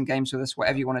 play some games with us,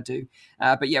 whatever you want to do.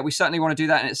 But yeah, we certainly want to do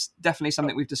that. And it's definitely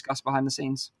something we've discussed behind the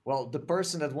scenes. Well, the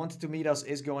person that wanted to meet us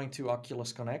is going to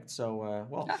Oculus Connect. So,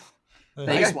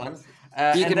 nice one.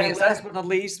 And then last but not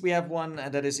least, we have one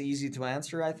that is easy to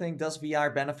answer, I think. Does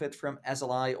VR benefit from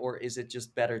SLI, or is it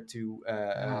just better to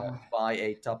buy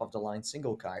a top-of-the-line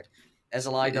single card?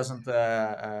 SLI doesn't,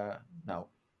 no.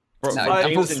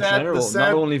 Games in general,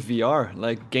 not only VR,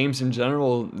 like games in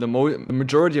general, the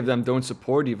majority of them don't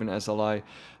support even SLI.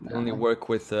 They only work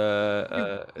with...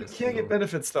 you can't get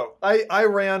benefits, though. I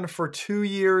ran for 2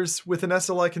 years with an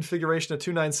SLI configuration of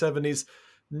two 970s,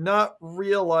 not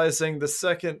realizing the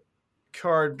second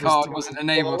card wasn't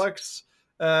enabled.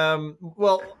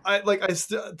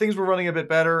 Things were running a bit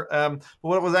better. But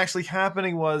what was actually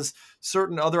happening was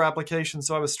certain other applications.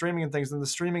 So I was streaming and things, and the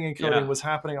streaming encoding was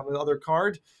happening on the other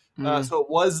card. So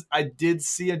I did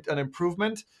see an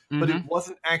improvement, but it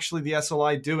wasn't actually the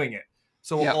SLI doing it.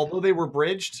 So although they were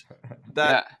bridged,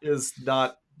 that is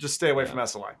not, just stay away from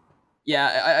SLI.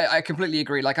 Yeah, I completely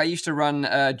agree. Like I used to run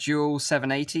dual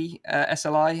 780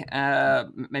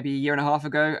 SLI maybe a year and a half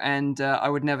ago, and I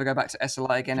would never go back to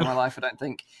SLI again in my life. I don't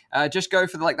think. Just go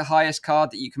for the highest card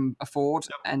that you can afford,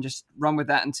 and just run with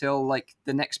that until like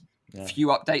the next few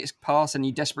updates pass, and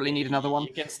you desperately need another one.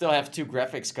 You can still have 2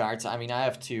 graphics cards. I mean, I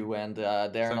have 2, and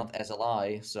they're not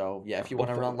SLI. So yeah, if you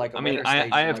want to run like a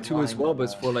I have 2 as well, but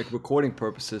it's for like recording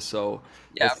purposes. So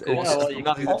yeah, of course, you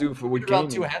nothing to do with run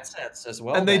gaming. 2 headsets as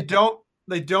well. And they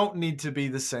don't need to be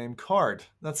the same card.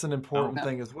 That's an important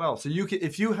thing as well. So you can,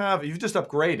 if you've just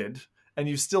upgraded and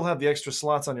you still have the extra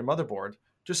slots on your motherboard,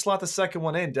 just slot the second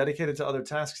one in, dedicated to other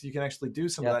tasks. You can actually do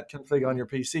some of that config on your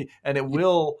PC, and it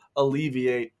will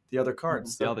alleviate the other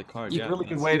cards. The other cards, It's a really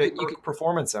good way to get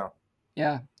performance out.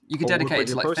 Yeah, you could dedicate it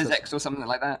to like physics or something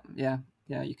like that. Yeah,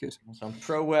 you could. Some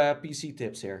pro PC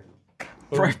tips here.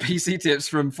 Pro PC tips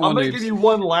from 4 I'm going to noobs. give you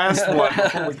one last one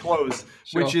before we close,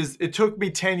 Sure. which is it took me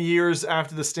 10 years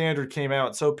after the standard came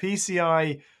out. So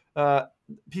PCI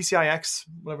X,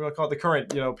 whatever I call it, the current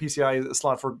PCI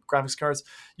slot for graphics cards,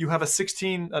 you have an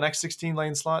X16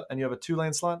 lane slot, and you have a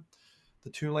 2-lane slot. The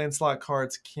 2-lane slot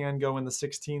cards can go in the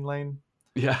 16 lane.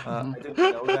 Yeah, I didn't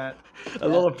know that. A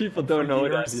lot of people don't know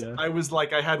that. Yeah. I was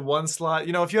like, I had one slot.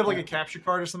 If you have like a capture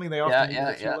card or something, they often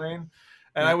use the 2-lane.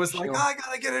 And I was like, I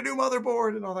gotta get a new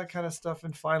motherboard and all that kind of stuff.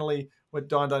 And finally, what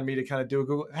dawned on me to kind of do a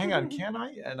Google, hang on, can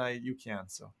I? And you can.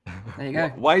 So there you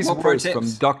go. Wise More pro words tips from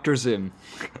Dr. Zim.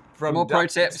 More pro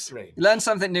tips. You learn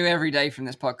something new every day from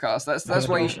this podcast. That's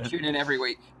why you should tune in every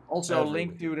week. Also,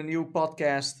 link to the new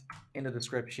podcast in the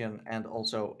description and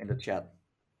also in the chat.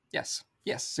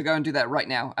 Yes, so go and do that right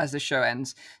now as the show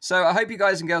ends. So I hope you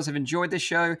guys and girls have enjoyed this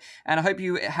show, and I hope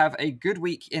you have a good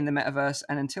week in the metaverse.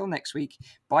 And until next week,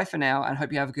 bye for now, and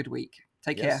hope you have a good week.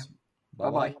 Take care.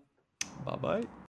 Bye-bye. Bye-bye.